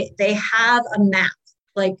website, they have a map,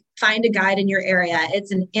 find a guide in your area.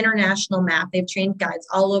 It's an international map. They've trained guides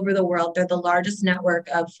all over the world. They're the largest network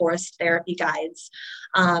of forest therapy guides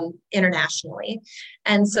internationally.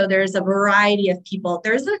 And so there's a variety of people.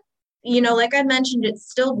 There's like I mentioned, it's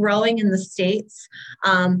still growing in the States,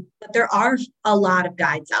 but there are a lot of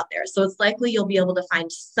guides out there. So it's likely you'll be able to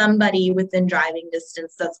find somebody within driving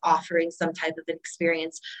distance that's offering some type of an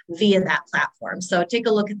experience via that platform. So take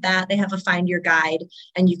a look at that. They have a find your guide,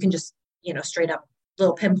 and you can just, straight up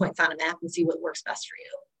little pinpoints on a map and see what works best for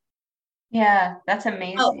you. Yeah, that's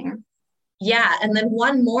amazing. Oh, yeah. And then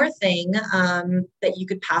one more thing that you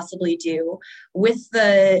could possibly do with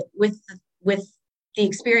the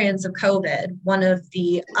experience of COVID, one of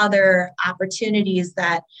the other opportunities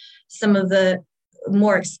that some of the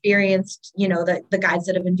more experienced, the guides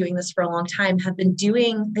that have been doing this for a long time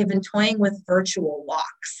they've been toying with virtual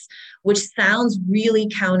walks, which sounds really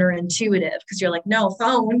counterintuitive because you're like, no,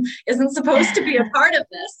 phone isn't supposed to be a part of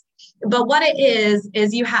this. But what it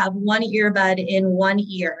is you have one earbud in one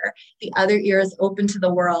ear, the other ear is open to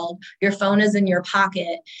the world, your phone is in your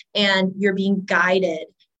pocket, and you're being guided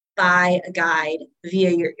by a guide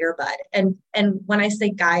via your earbud. And when I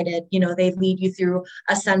say guided, they lead you through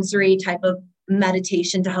a sensory type of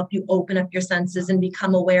meditation to help you open up your senses and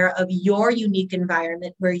become aware of your unique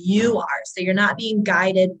environment where you are. So you're not being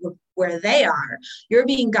guided where they are, you're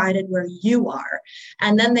being guided where you are.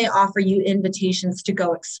 And then they offer you invitations to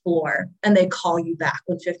go explore, and they call you back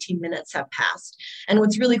when 15 minutes have passed. And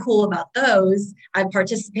what's really cool about those, I've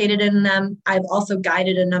participated in them, I've also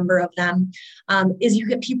guided a number of them, is you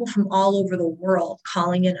get people from all over the world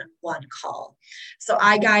calling in on one call. So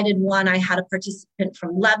I guided one, I had a participant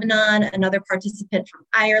from Lebanon, another participant from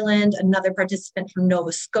Ireland, another participant from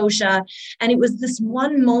Nova Scotia. And it was this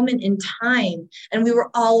one moment in time, and we were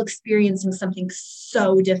all experiencing something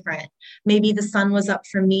so different. Maybe the sun was up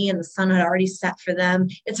for me and the sun had already set for them.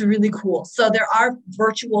 It's really cool. So there are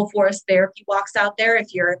virtual forest therapy walks out there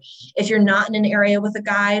if you're not in an area with a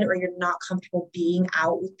guide, or you're not comfortable being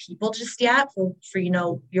out with people just yet for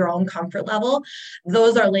your own comfort level.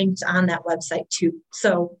 Those are linked on that website too.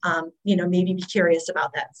 So maybe be curious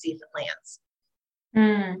about that and see if it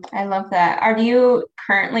lands. I love that. Are you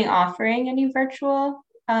currently offering any virtual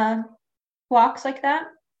walks like that?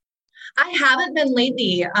 I haven't been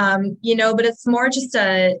lately, but it's more just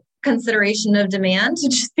a consideration of demand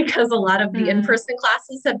just because a lot of the in-person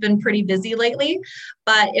classes have been pretty busy lately.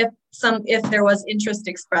 But if there was interest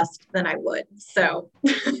expressed, then I would. So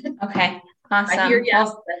okay, awesome. I hear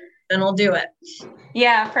yes, then I'll do it.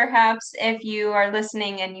 Yeah, perhaps if you are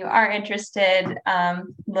listening and you are interested,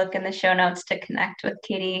 look in the show notes to connect with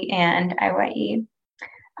Katie and IYE.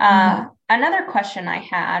 Another question I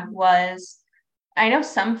had was, I know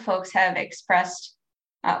some folks have expressed,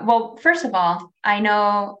 well, first of all, I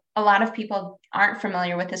know a lot of people aren't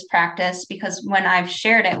familiar with this practice because when I've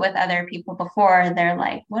shared it with other people before, they're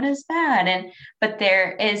like, what is that? But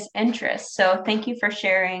there is interest. So thank you for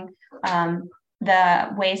sharing the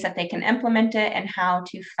ways that they can implement it and how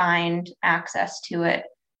to find access to it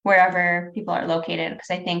wherever people are located, because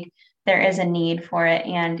I think there is a need for it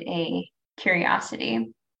and a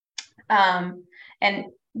curiosity. And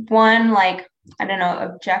one, like, I don't know,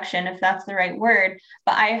 objection, if that's the right word,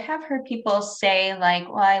 but I have heard people say like,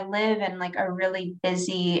 well, I live in like a really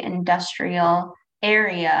busy industrial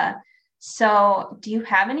area. So do you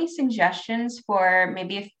have any suggestions for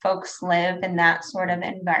maybe if folks live in that sort of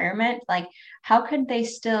environment, like how could they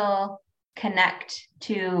still connect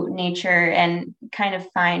to nature and kind of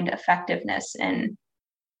find effectiveness in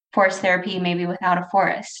forest therapy, maybe without a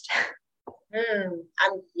forest?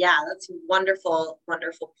 Yeah, that's a wonderful,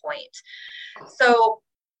 wonderful point. So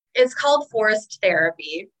it's called forest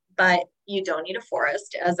therapy, but you don't need a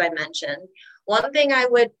forest, as I mentioned. One thing I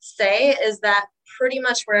would say is that pretty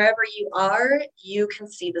much wherever you are, you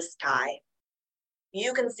can see the sky.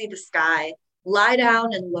 You can see the sky. Lie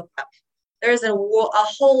down and look up. There's a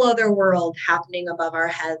whole other world happening above our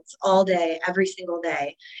heads all day, every single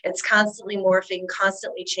day. It's constantly morphing,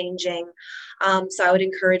 constantly changing. So I would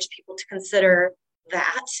encourage people to consider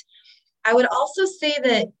that. I would also say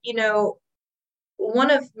that,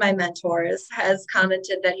 one of my mentors has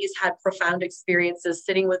commented that he's had profound experiences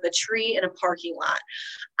sitting with a tree in a parking lot.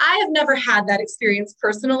 I have never had that experience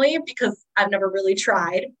personally because I've never really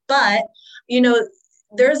tried, but,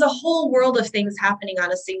 there's a whole world of things happening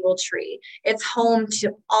on a single tree. It's home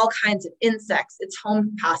to all kinds of insects. It's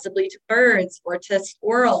home possibly to birds or to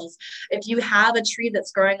squirrels. If you have a tree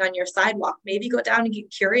that's growing on your sidewalk, maybe go down and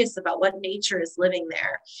get curious about what nature is living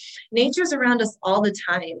there. Nature's around us all the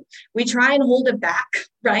time. We try and hold it back,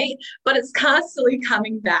 right? But it's constantly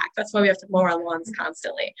coming back. That's why we have to mow our lawns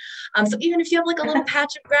constantly. So even if you have like a little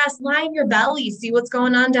patch of grass, lie in your belly, see what's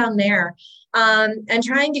going on down there. And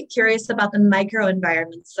try and get curious about the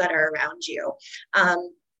microenvironments that are around you.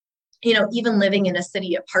 Even living in a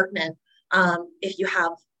city apartment, if you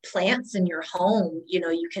have plants in your home,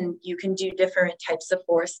 you can do different types of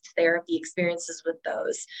forest therapy experiences with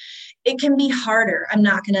those. It can be harder. I'm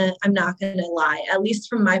not gonna lie. At least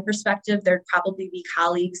from my perspective, there'd probably be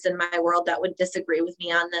colleagues in my world that would disagree with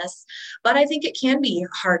me on this. But I think it can be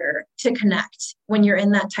harder to connect when you're in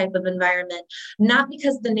that type of environment, not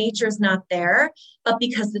because the nature's not there, but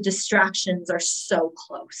because the distractions are so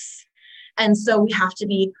close. And so we have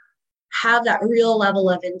to have that real level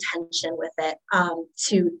of intention with it,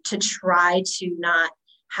 to try to not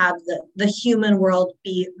have the human world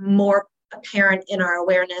be more apparent in our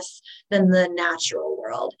awareness than the natural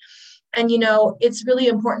world. And, it's really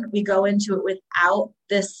important that we go into it without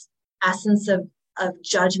this essence of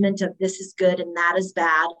judgment of this is good and that is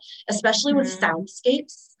bad, especially with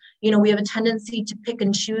soundscapes. We have a tendency to pick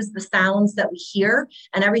and choose the sounds that we hear,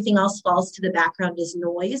 and everything else falls to the background as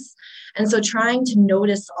noise. And so trying to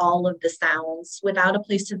notice all of the sounds without a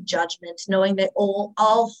place of judgment, knowing that all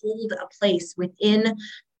hold a place within,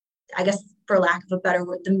 I guess, for lack of a better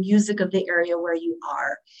word, the music of the area where you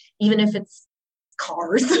are, even if it's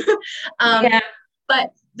cars. Yeah.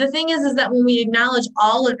 But the thing is that when we acknowledge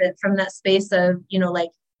all of it from that space of,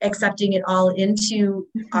 accepting it all into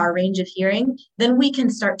our range of hearing, then we can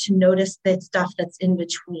start to notice the stuff that's in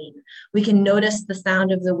between. We can notice the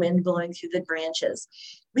sound of the wind blowing through the branches.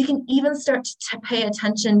 We can even start to pay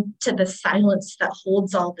attention to the silence that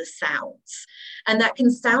holds all the sounds. And that can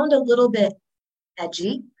sound a little bit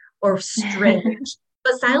edgy or strange,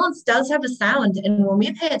 but silence does have a sound. And when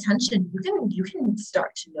we pay attention, you can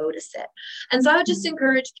start to notice it. And so I would just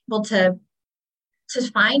encourage people to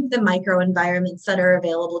find the microenvironments that are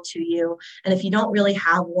available to you. And if you don't really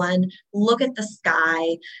have one, look at the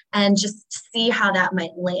sky and just see how that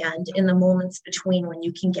might land in the moments between when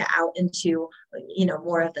you can get out into,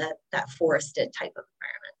 more of that forested type of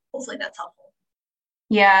environment. Hopefully that's helpful.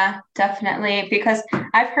 Yeah, definitely. Because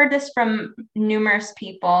I've heard this from numerous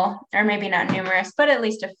people, or maybe not numerous, but at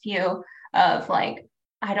least a few, of like,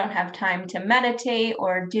 I don't have time to meditate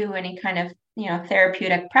or do any kind of,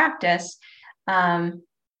 therapeutic practice.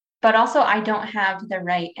 But also I don't have the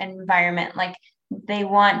right environment. Like they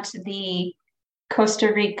want the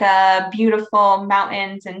Costa Rica beautiful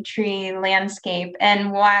mountains and tree landscape.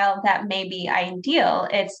 And while that may be ideal,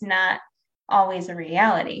 it's not always a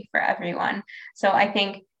reality for everyone. So I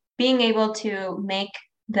think being able to make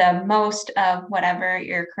the most of whatever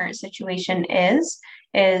your current situation is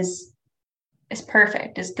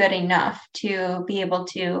perfect, is good enough to be able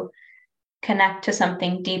to connect to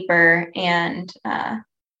something deeper and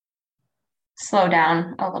slow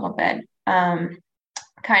down a little bit.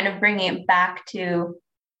 Kind of bringing it back to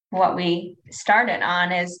what we started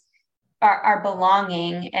on is our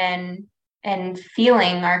belonging and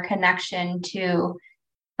feeling our connection to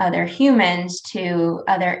other humans, to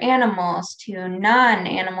other animals, to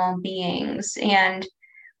non-animal beings. And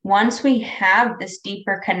once we have this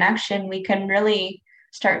deeper connection, we can really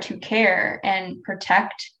start to care and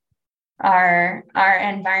protect our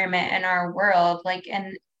environment and our world. Like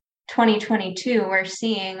in 2022, we're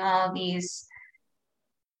seeing all these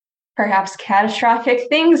perhaps catastrophic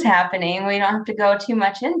things happening. We don't have to go too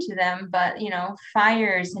much into them, but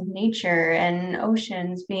fires in nature and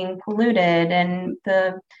oceans being polluted and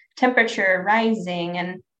the temperature rising,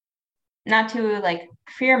 and not to like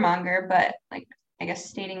fearmonger, but like I guess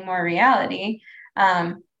stating more reality.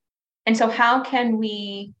 And so how can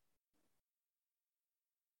we,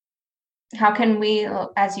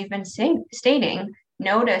 as you've been stating,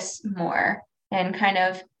 notice more and kind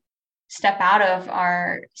of step out of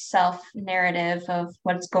our self narrative of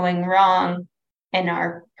what's going wrong in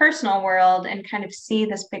our personal world and kind of see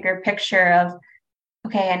this bigger picture of,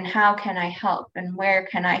 okay, and how can I help and where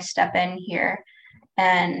can I step in here?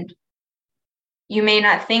 And you may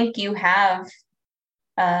not think you have,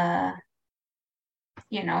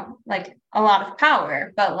 like a lot of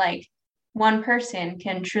power, but like one person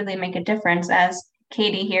can truly make a difference, as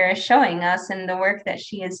Katie here is showing us in the work that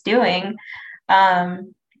she is doing.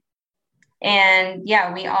 And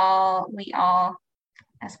yeah, we all,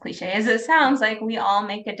 as cliche as it sounds, like we all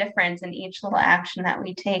make a difference in each little action that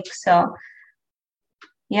we take. So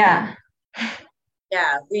yeah.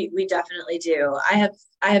 Yeah, we definitely do. I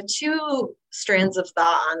have two strands of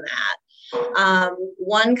thought on that.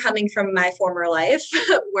 One coming from my former life,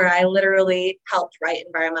 where I literally helped write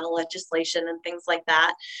environmental legislation and things like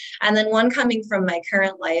that. And then one coming from my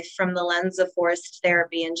current life from the lens of forest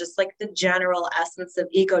therapy and just like the general essence of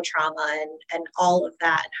eco trauma and all of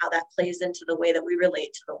that and how that plays into the way that we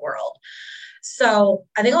relate to the world. So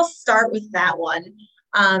I think I'll start with that one,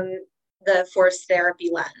 the forest therapy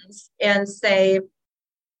lens, and say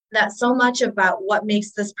that so much about what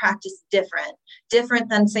makes this practice different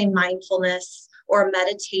than say mindfulness or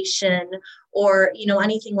meditation or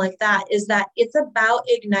anything like that, is that it's about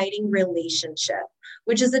igniting relationship,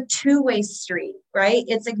 which is a two-way street, right?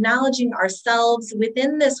 It's acknowledging ourselves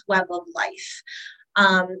within this web of life,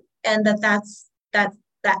 and that's that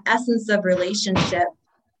essence of relationship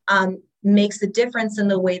makes a difference in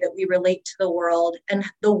the way that we relate to the world and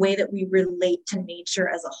the way that we relate to nature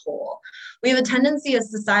as a whole. We have a tendency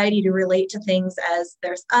as society to relate to things as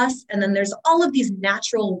there's us, and then there's all of these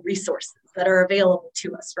natural resources that are available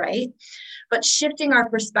to us, right? But shifting our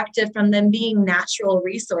perspective from them being natural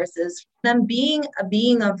resources, them being a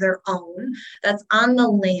being of their own that's on the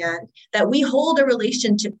land that we hold a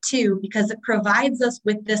relationship to because it provides us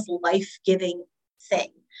with this life-giving thing.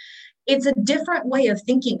 It's a different way of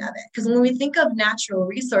thinking of it, because when we think of natural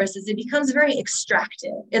resources, it becomes very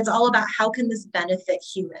extractive. It's all about how can this benefit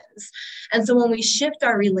humans? And so when we shift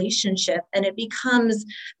our relationship and it becomes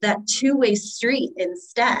that two-way street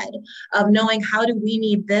instead of knowing how do we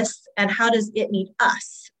need this and how does it need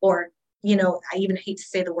us? Or, I even hate to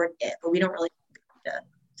say the word it, but we don't really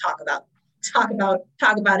talk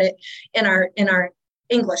about it in our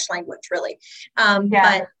English language, really.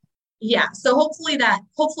 But yeah, so hopefully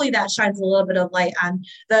that shines a little bit of light on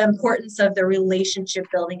the importance of the relationship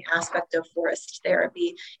building aspect of forest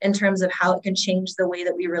therapy in terms of how it can change the way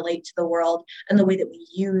that we relate to the world and the way that we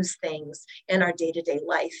use things in our day-to-day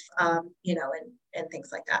life, and things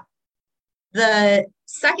like that. The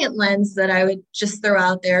second lens that I would just throw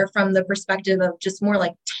out there from the perspective of just more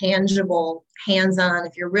like tangible, hands-on,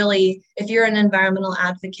 if you're an environmental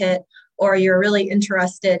advocate or you're really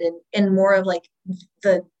interested in more of like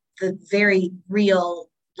the very real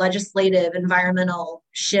legislative environmental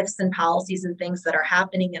shifts and policies and things that are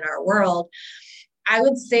happening in our world, I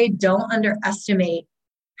would say don't underestimate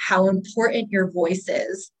how important your voice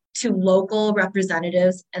is to local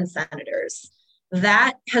representatives and senators.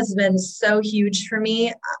 That has been so huge for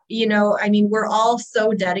me. We're all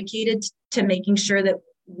so dedicated to making sure that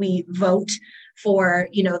we vote for,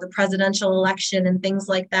 the presidential election and things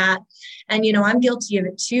like that. And, I'm guilty of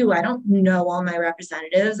it too. I don't know all my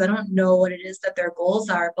representatives. I don't know what it is that their goals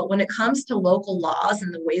are. But when it comes to local laws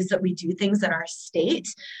and the ways that we do things in our state,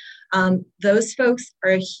 those folks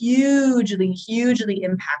are hugely, hugely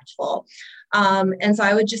impactful. And so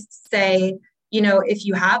I would just say, if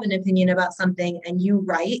you have an opinion about something and you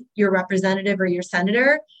write your representative or your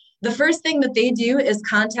senator, the first thing that they do is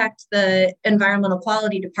contact the environmental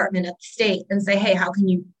quality department at the state and say, hey, how can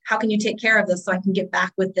you take care of this so I can get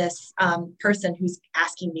back with this person who's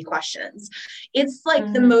asking me questions? It's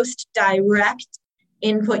like the most direct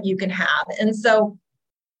input you can have. And so,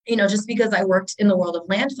 just because I worked in the world of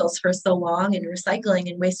landfills for so long and recycling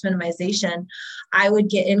and waste minimization, I would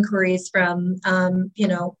get inquiries from,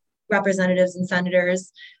 representatives and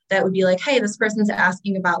senators that would be like, hey, this person's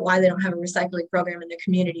asking about why they don't have a recycling program in their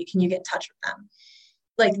community. Can you get in touch with them?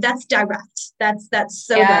 Like, that's direct. That's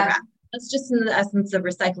so direct. That's just in the essence of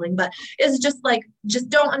recycling, but it's just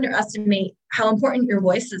don't underestimate how important your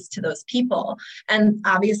voice is to those people. And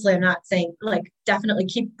obviously I'm not saying definitely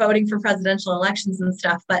keep voting for presidential elections and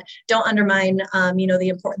stuff, but don't undermine, the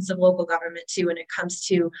importance of local government too, when it comes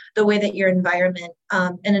to the way that your environment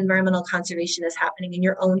and environmental conservation is happening in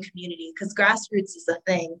your own community, because grassroots is a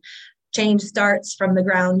thing. Change starts from the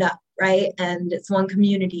ground up, right? And it's one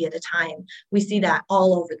community at a time. We see that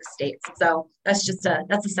all over the states. So that's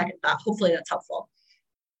a second thought. Hopefully that's helpful.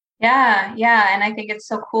 Yeah. And I think it's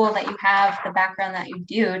so cool that you have the background that you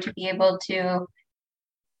do to be able to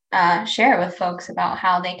share with folks about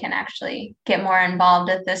how they can actually get more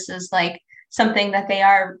involved if this is something that they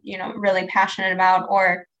are, really passionate about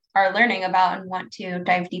or are learning about and want to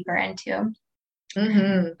dive deeper into.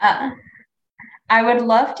 Mm-hmm. I would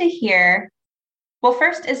love to hear, well,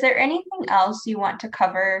 first, is there anything else you want to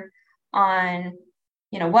cover on,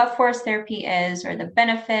 what forest therapy is or the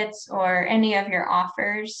benefits or any of your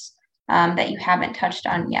offers that you haven't touched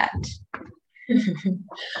on yet?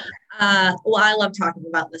 Well, I love talking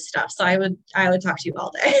about this stuff, so I would talk to you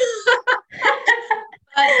all day.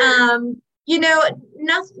 But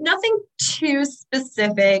nothing too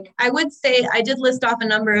specific. I would say I did list off a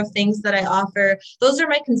number of things that I offer. Those are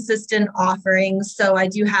my consistent offerings. So I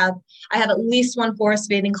have at least one forest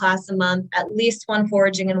bathing class a month, at least one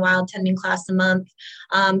foraging and wild tending class a month.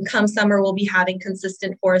 Come summer, we'll be having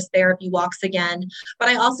consistent forest therapy walks again. But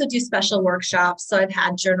I also do special workshops. So I've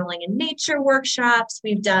had journaling in nature workshops.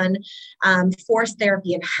 We've done forest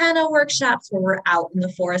therapy and henna workshops where we're out in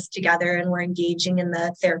the forest together and we're engaging in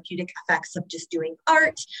the therapeutic effects of just doing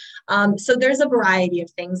art. So there's a variety of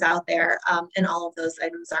things out there, and all of those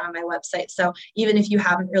items are on my website. So even if you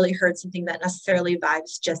haven't really heard something that necessarily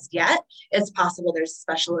vibes just yet, it's possible there's a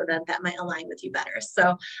special event that might align with you better.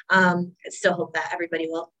 So I still hope that everybody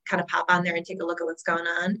will kind of pop on there and take a look at what's going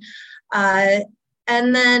on.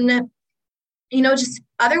 And then, just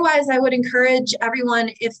otherwise, I would encourage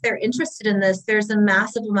everyone, if they're interested in this, there's a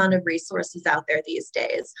massive amount of resources out there these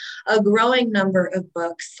days, a growing number of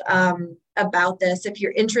books about this. If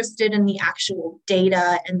you're interested in the actual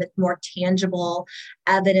data and the more tangible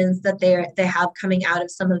evidence that they have coming out of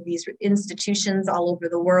some of these institutions all over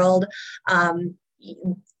the world,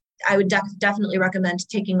 I would definitely recommend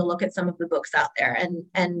taking a look at some of the books out there,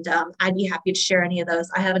 and I'd be happy to share any of those.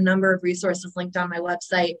 I have a number of resources linked on my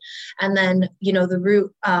website. And then, the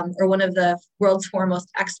Root, or one of the world's foremost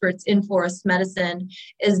experts in forest medicine,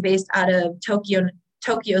 is based out of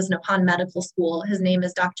Tokyo's Nippon Medical School. His name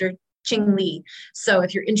is Dr. Ching Lee. So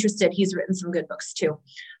if you're interested, he's written some good books too.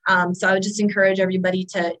 So I would just encourage everybody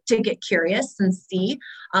to get curious and see.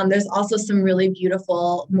 There's also some really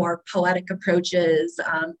beautiful, more poetic approaches,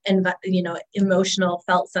 and emotional,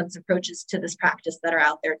 felt sense approaches to this practice that are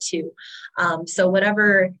out there too. So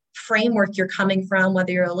whatever framework you're coming from,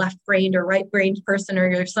 whether you're a left-brained or right-brained person, or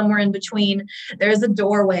you're somewhere in between, there's a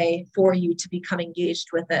doorway for you to become engaged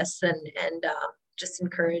with this, and just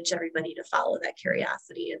encourage everybody to follow that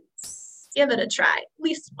curiosity and give it a try at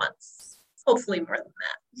least once, hopefully more than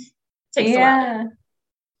that. Takes a while.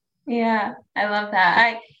 Yeah, I love that.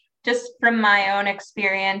 I just, from my own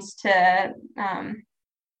experience, to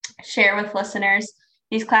share with listeners,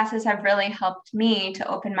 these classes have really helped me to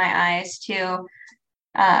open my eyes to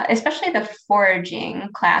especially the foraging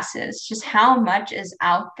classes, just how much is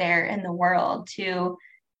out there in the world to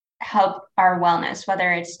help our wellness,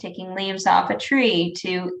 whether it's taking leaves off a tree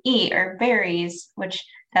to eat, or berries, which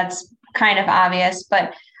that's kind of obvious,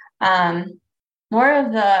 but more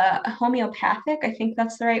of the homeopathic, I think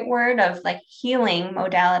that's the right word, of healing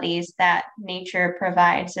modalities that nature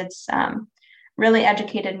provides. It's really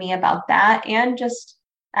educated me about that. And just,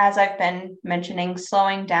 as I've been mentioning,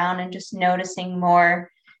 slowing down and just noticing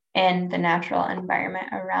more in the natural environment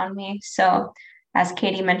around me. So as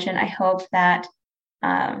Katie mentioned, I hope that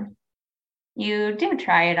you do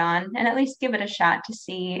try it on and at least give it a shot to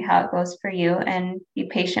see how it goes for you, and be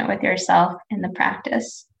patient with yourself in the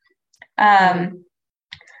practice. I'd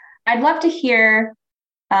love to hear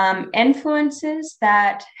influences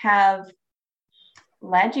that have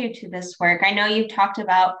led you to this work. I know you've talked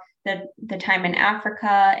about the time in Africa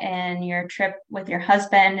and your trip with your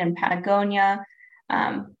husband in Patagonia.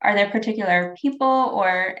 Are there particular people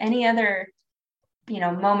or any other,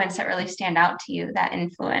 moments that really stand out to you that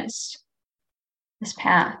influenced this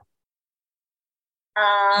path?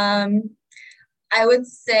 I would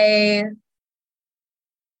say,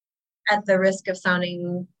 at the risk of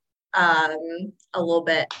sounding a little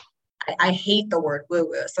bit, I hate the word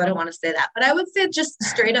woo-woo, so I don't want to say that, but I would say just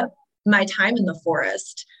straight up, my time in the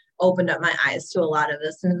forest opened up my eyes to a lot of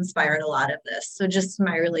this and inspired a lot of this. So just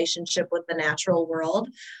my relationship with the natural world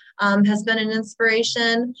has been an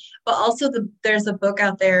inspiration, but also there's a book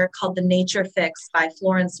out there called The Nature Fix by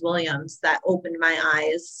Florence Williams that opened my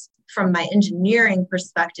eyes from my engineering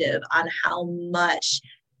perspective on how much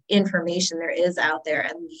information there is out there,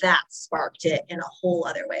 and that sparked it in a whole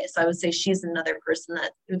other way. So I would say she's another person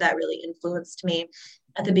that really influenced me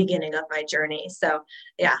at the beginning of my journey. So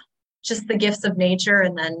yeah, just the gifts of nature.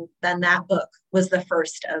 And then that book was the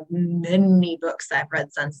first of many books I've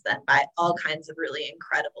read since then by all kinds of really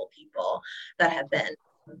incredible people that have been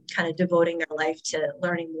kind of devoting their life to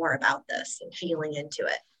learning more about this and feeling into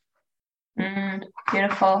it.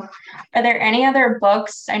 Beautiful. Are there any other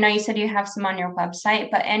books? I know you said you have some on your website,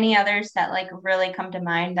 but any others that really come to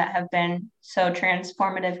mind that have been so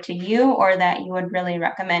transformative to you, or that you would really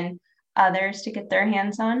recommend others to get their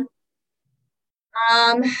hands on?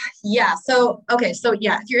 Yeah. So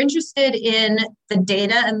if you're interested in the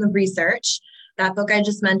data and the research, that book I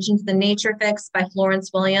just mentioned, The Nature Fix by Florence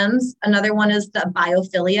Williams. Another one is The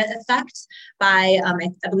Biophilia Effect by,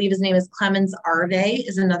 I believe his name is Clemens Arve,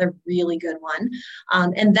 is another really good one.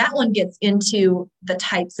 And that one gets into the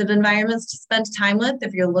types of environments to spend time with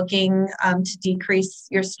if you're looking to decrease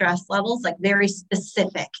your stress levels, like very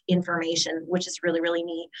specific information, which is really, really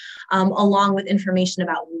neat, along with information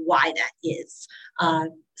about why that is.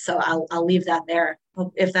 So I'll leave that there.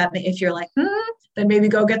 If you're like, then maybe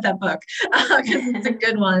go get that book because it's a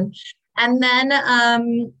good one. And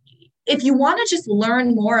then if you want to just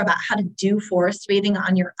learn more about how to do forest bathing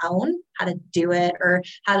on your own, how to do it, or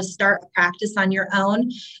how to start a practice on your own,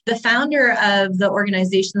 the founder of the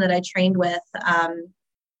organization that I trained with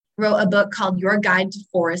wrote a book called Your Guide to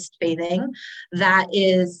Forest Bathing. That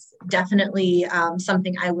is definitely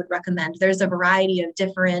something I would recommend. There's a variety of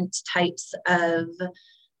different types of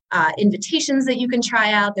invitations that you can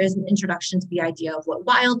try out. There's an introduction to the idea of what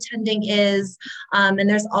wild tending is. And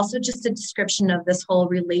there's also just a description of this whole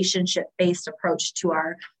relationship-based approach to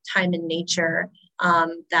our time in nature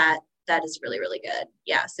that is really, really good.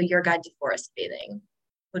 Yeah, so Your Guide to Forest Bathing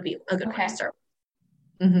would be a good one to start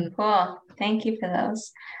with. Mm-hmm. Cool. Thank you for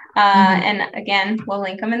those. And again, we'll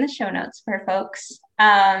link them in the show notes for folks.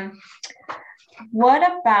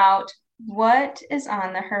 What is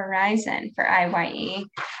on the horizon for IYE?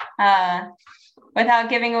 Without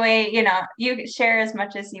giving away, you share as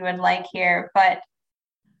much as you would like here, but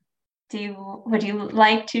would you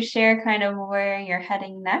like to share kind of where you're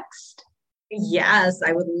heading next? Yes,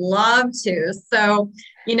 I would love to. So,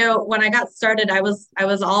 when I got started, I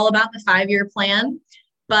was all about the 5-year plan,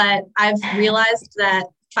 but I've realized that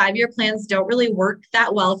 5-year plans don't really work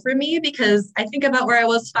that well for me, because I think about where I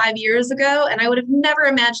was 5 years ago, and I would have never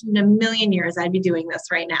imagined in a million years I'd be doing this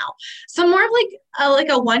right now. So more of like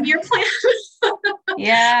a 1-year plan.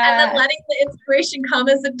 Yeah. And then letting the inspiration come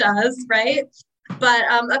as it does, right? But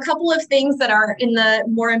a couple of things that are in the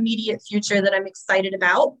more immediate future that I'm excited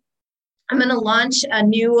about. I'm going to launch a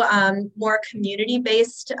new, more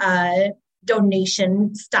community-based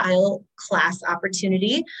donation style class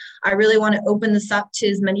opportunity. I really want to open this up to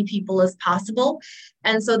as many people as possible.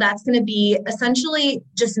 And so that's going to be essentially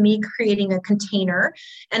just me creating a container,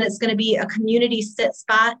 and it's going to be a community sit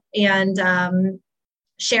spot and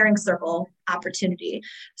sharing circle opportunity.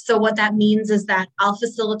 So what that means is that I'll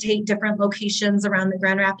facilitate different locations around the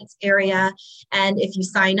Grand Rapids area. And if you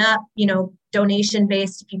sign up, donation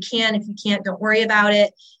based, if you can, if you can't, don't worry about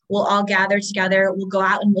it. We'll all gather together. We'll go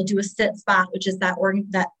out and we'll do a sit spot, which is that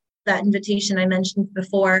that invitation I mentioned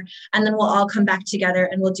before, and then we'll all come back together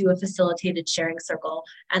and we'll do a facilitated sharing circle,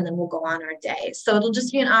 and then we'll go on our day. So it'll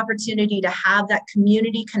just be an opportunity to have that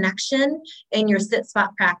community connection in your sit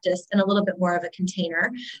spot practice in a little bit more of a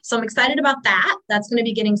container. So I'm excited about that. That's going to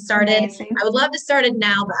be getting started. Amazing. I would love to start it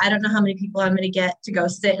now, but I don't know how many people I'm going to get to go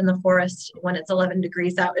sit in the forest when it's 11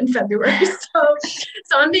 degrees out in February.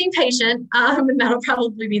 So I'm being patient, and that'll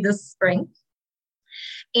probably be this spring.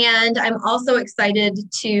 And I'm also excited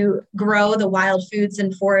to grow the wild foods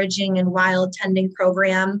and foraging and wild tending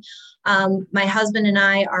program. My husband and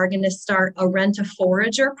I are going to start a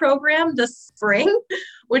rent-a-forager program this spring,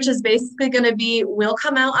 which is basically going to be, we'll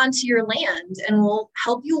come out onto your land and we'll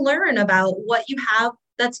help you learn about what you have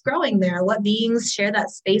that's growing there, what beings share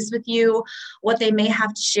that space with you, what they may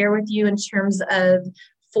have to share with you in terms of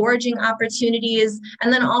foraging opportunities,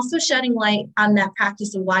 and then also shedding light on that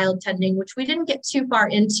practice of wild tending, which we didn't get too far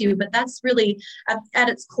into, but that's really at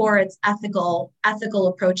its core, it's ethical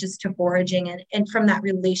approaches to foraging, and from that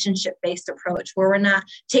relationship-based approach where we're not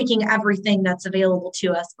taking everything that's available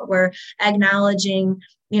to us, but we're acknowledging,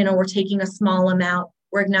 we're taking a small amount.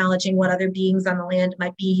 We're acknowledging what other beings on the land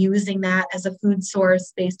might be using that as a food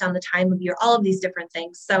source based on the time of year, all of these different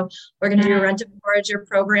things. So we're going to do a rent-a-forager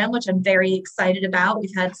program, which I'm very excited about.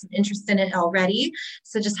 We've had some interest in it already.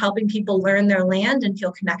 So just helping people learn their land and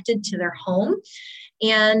feel connected to their home.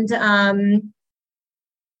 And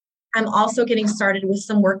I'm also getting started with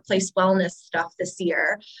some workplace wellness stuff this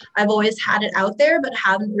year. I've always had it out there, but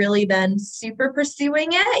haven't really been super pursuing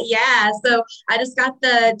it. Yeah, so I just got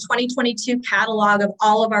the 2022 catalog of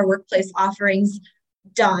all of our workplace offerings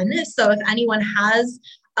done. So if anyone has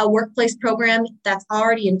a workplace program that's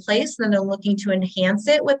already in place, and then they're looking to enhance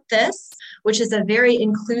it with this, which is a very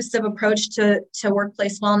inclusive approach to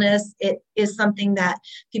workplace wellness. It is something that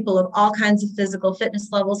people of all kinds of physical fitness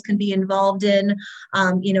levels can be involved in.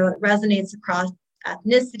 It resonates across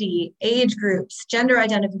ethnicity, age groups, gender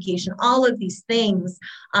identification, all of these things.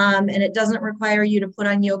 And it doesn't require you to put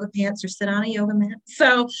on yoga pants or sit on a yoga mat.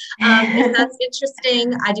 So if that's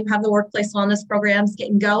interesting, I do have the workplace wellness programs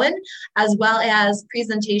getting going, as well as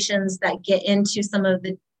presentations that get into some of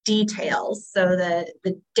the details. So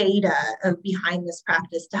the data behind this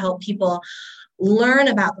practice to help people learn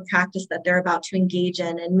about the practice that they're about to engage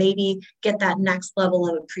in and maybe get that next level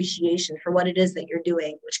of appreciation for what it is that you're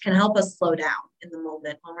doing, which can help us slow down in the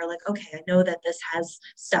moment when we're like, okay, I know that this has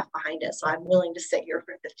stuff behind it, so I'm willing to sit here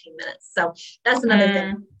for 15 minutes. So that's another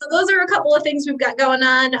thing. So those are a couple of things we've got going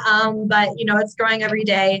on, but it's growing every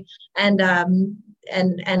day, and I'm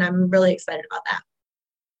really excited about that.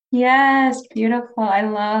 Yes, beautiful. I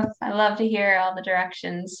love to hear all the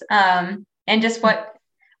directions, and just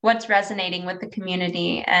what's resonating with the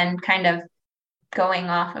community and kind of going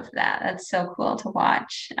off of that. That's so cool to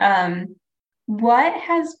watch. What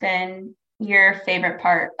has been your favorite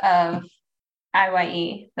part of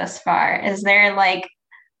IYE thus far? Is there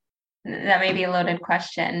that may be a loaded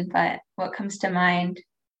question, but what comes to mind?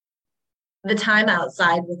 The time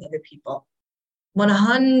outside with other people,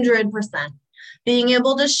 100%. Being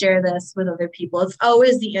able to share this with other people. It's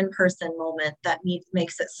always the in-person moment that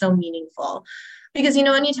makes it so meaningful. Because,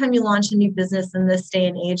 anytime you launch a new business in this day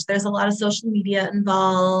and age, there's a lot of social media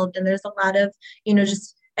involved, and there's a lot of,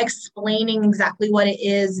 just explaining exactly what it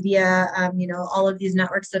is via, all of these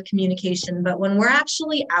networks of communication. But when we're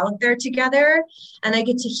actually out there together and I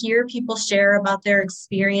get to hear people share about their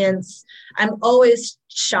experience, I'm always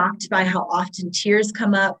shocked by how often tears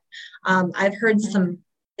come up. I've heard some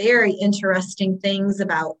very interesting things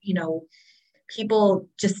about, people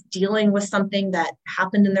just dealing with something that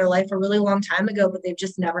happened in their life a really long time ago, but they've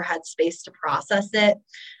just never had space to process it.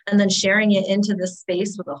 And then sharing it into this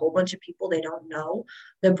space with a whole bunch of people they don't know,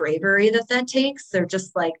 the bravery that takes, they're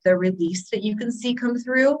just like the release that you can see come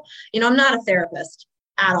through. I'm not a therapist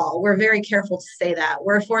at all. We're very careful to say that.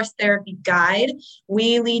 We're a forest therapy guide.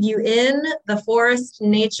 We lead you in the forest.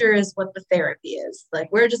 Nature is what the therapy is.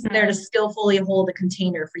 We're just there to skillfully hold a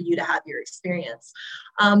container for you to have your experience.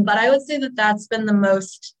 But I would say that that's been the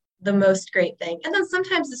most great thing. And then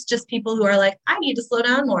sometimes it's just people who are like, I need to slow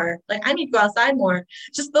down more. I need to go outside more.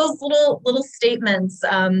 Just those little statements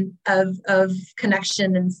of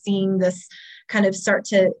connection and seeing this kind of start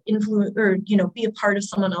to influence or, be a part of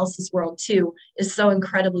someone else's world too is so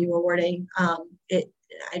incredibly rewarding. I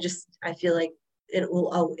feel like it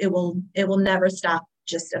will never stop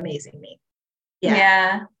just amazing me.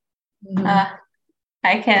 Yeah. Mm-hmm.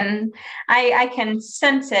 I can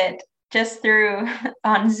sense it just through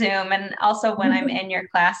on Zoom, and also when I'm in your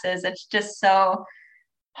classes. It's just so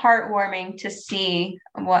heartwarming to see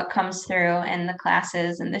what comes through in the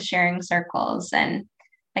classes and the sharing circles. And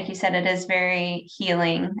like you said, it is very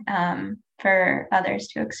healing for others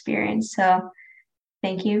to experience. So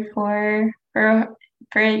thank you for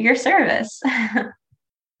your service.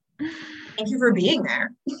 Thank you for being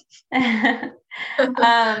there.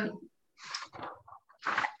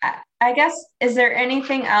 I guess, is there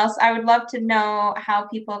anything else? I would love to know how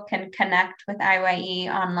people can connect with IYE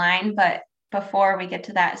online, but before we get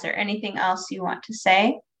to that, is there anything else you want to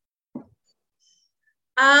say?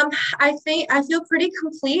 I think I feel pretty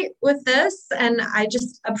complete with this, and I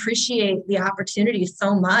just appreciate the opportunity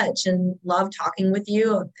so much and love talking with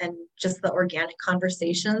you and just the organic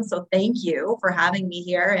conversation. So thank you for having me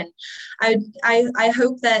here. And I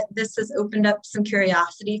hope that this has opened up some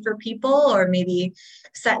curiosity for people, or maybe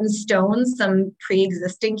set in stone some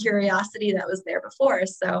pre-existing curiosity that was there before.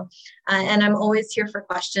 So, and I'm always here for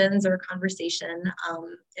questions or conversation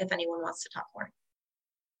if anyone wants to talk more.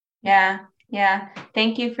 Yeah.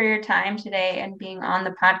 Thank you for your time today and being on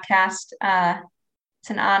the podcast. It's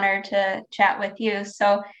an honor to chat with you.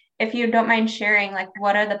 So if you don't mind sharing, like,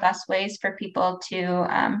 what are the best ways for people to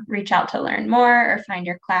reach out to learn more or find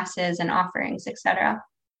your classes and offerings, etc.?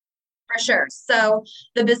 For sure. So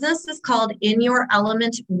the business is called In Your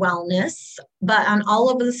Element Wellness, but on all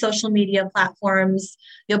of the social media platforms,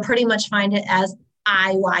 you'll pretty much find it as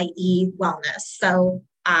IYE Wellness. So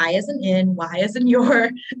I as an in, Y as in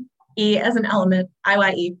your, E as an element,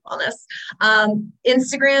 IYE Wellness.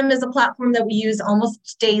 Instagram is a platform that we use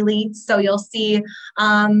almost daily. So you'll see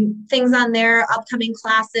things on there, upcoming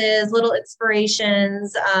classes, little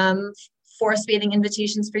inspirations, forest bathing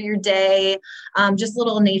invitations for your day, just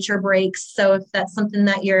little nature breaks. So if that's something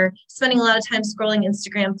that you're spending a lot of time scrolling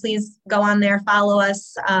Instagram, please go on there, follow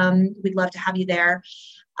us. We'd love to have you there.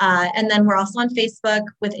 And then we're also on Facebook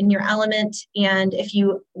with In Your Element. And if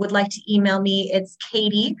you would like to email me, it's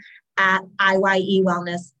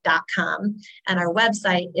katie@iyewellness.com. And our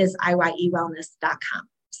website is iyewellness.com.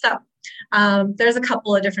 So there's a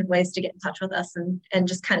couple of different ways to get in touch with us and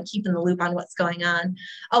just kind of keep in the loop on what's going on.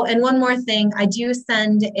 Oh, and one more thing, I do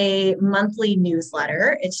send a monthly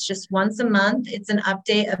newsletter. It's just once a month. It's an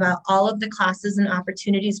update about all of the classes and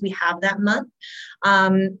opportunities we have that month.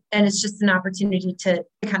 And it's just an opportunity to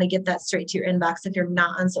kind of get that straight to your inbox if you're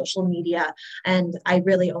not on social media. And I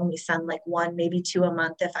really only send like one, maybe two a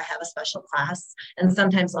month if I have a special class. And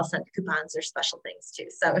sometimes I'll send coupons or special things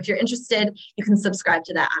too. So if you're interested, you can subscribe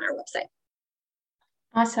to that on our website.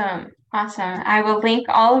 Awesome. I will link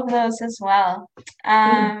all of those as well.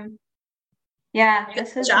 Yeah,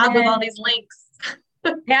 this is job with all these links.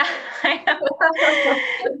 Yeah, I know.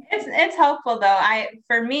 It's helpful though.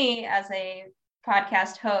 For me as a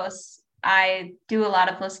podcast host, I do a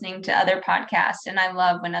lot of listening to other podcasts, and I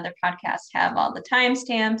love when other podcasts have all the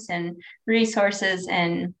timestamps and resources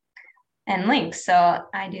and links. So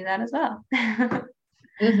I do that as well.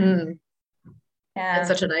 Mm-hmm. Yeah, it's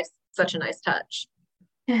such a nice touch.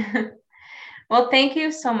 Well, thank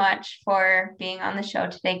you so much for being on the show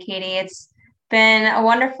today, Katie. It's been a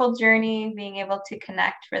wonderful journey being able to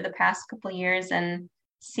connect for the past couple of years and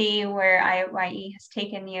see where IYE has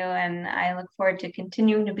taken you. And I look forward to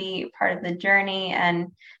continuing to be part of the journey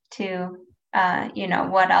and to,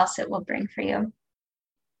 what else it will bring for you.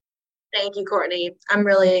 Thank you, Courtney. I'm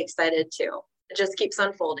really excited too. It just keeps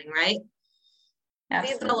unfolding, right?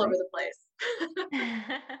 Absolutely. It's all over the place.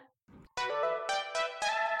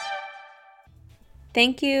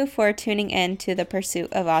 Thank you for tuning in to the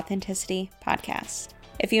Pursuit of Authenticity podcast.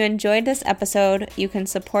 If you enjoyed this episode, you can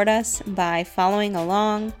support us by following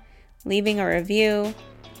along, leaving a review,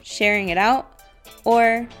 sharing it out,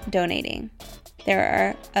 or donating. There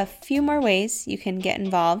are a few more ways you can get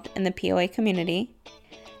involved in the POA community.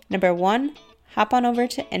 Number 1, hop on over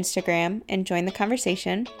to Instagram and join the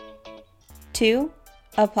conversation. 2,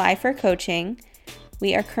 apply for coaching.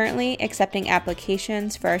 We are currently accepting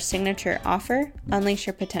applications for our signature offer, Unleash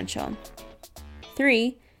Your Potential.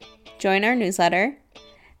 3, join our newsletter.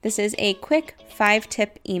 This is a quick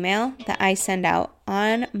 5-tip email that I send out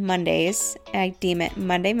on Mondays. I deem it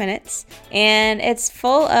Monday Minutes. And it's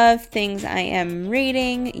full of things I am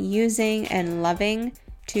reading, using, and loving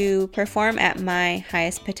to perform at my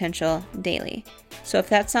highest potential daily. So if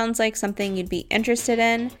that sounds like something you'd be interested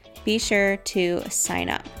in, be sure to sign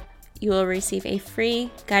up. You will receive a free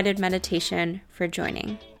guided meditation for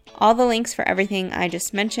joining. All the links for everything I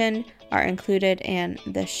just mentioned are included in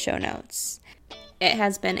the show notes. It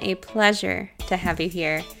has been a pleasure to have you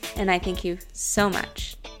here, and I thank you so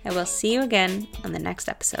much. I will see you again on the next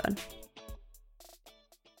episode.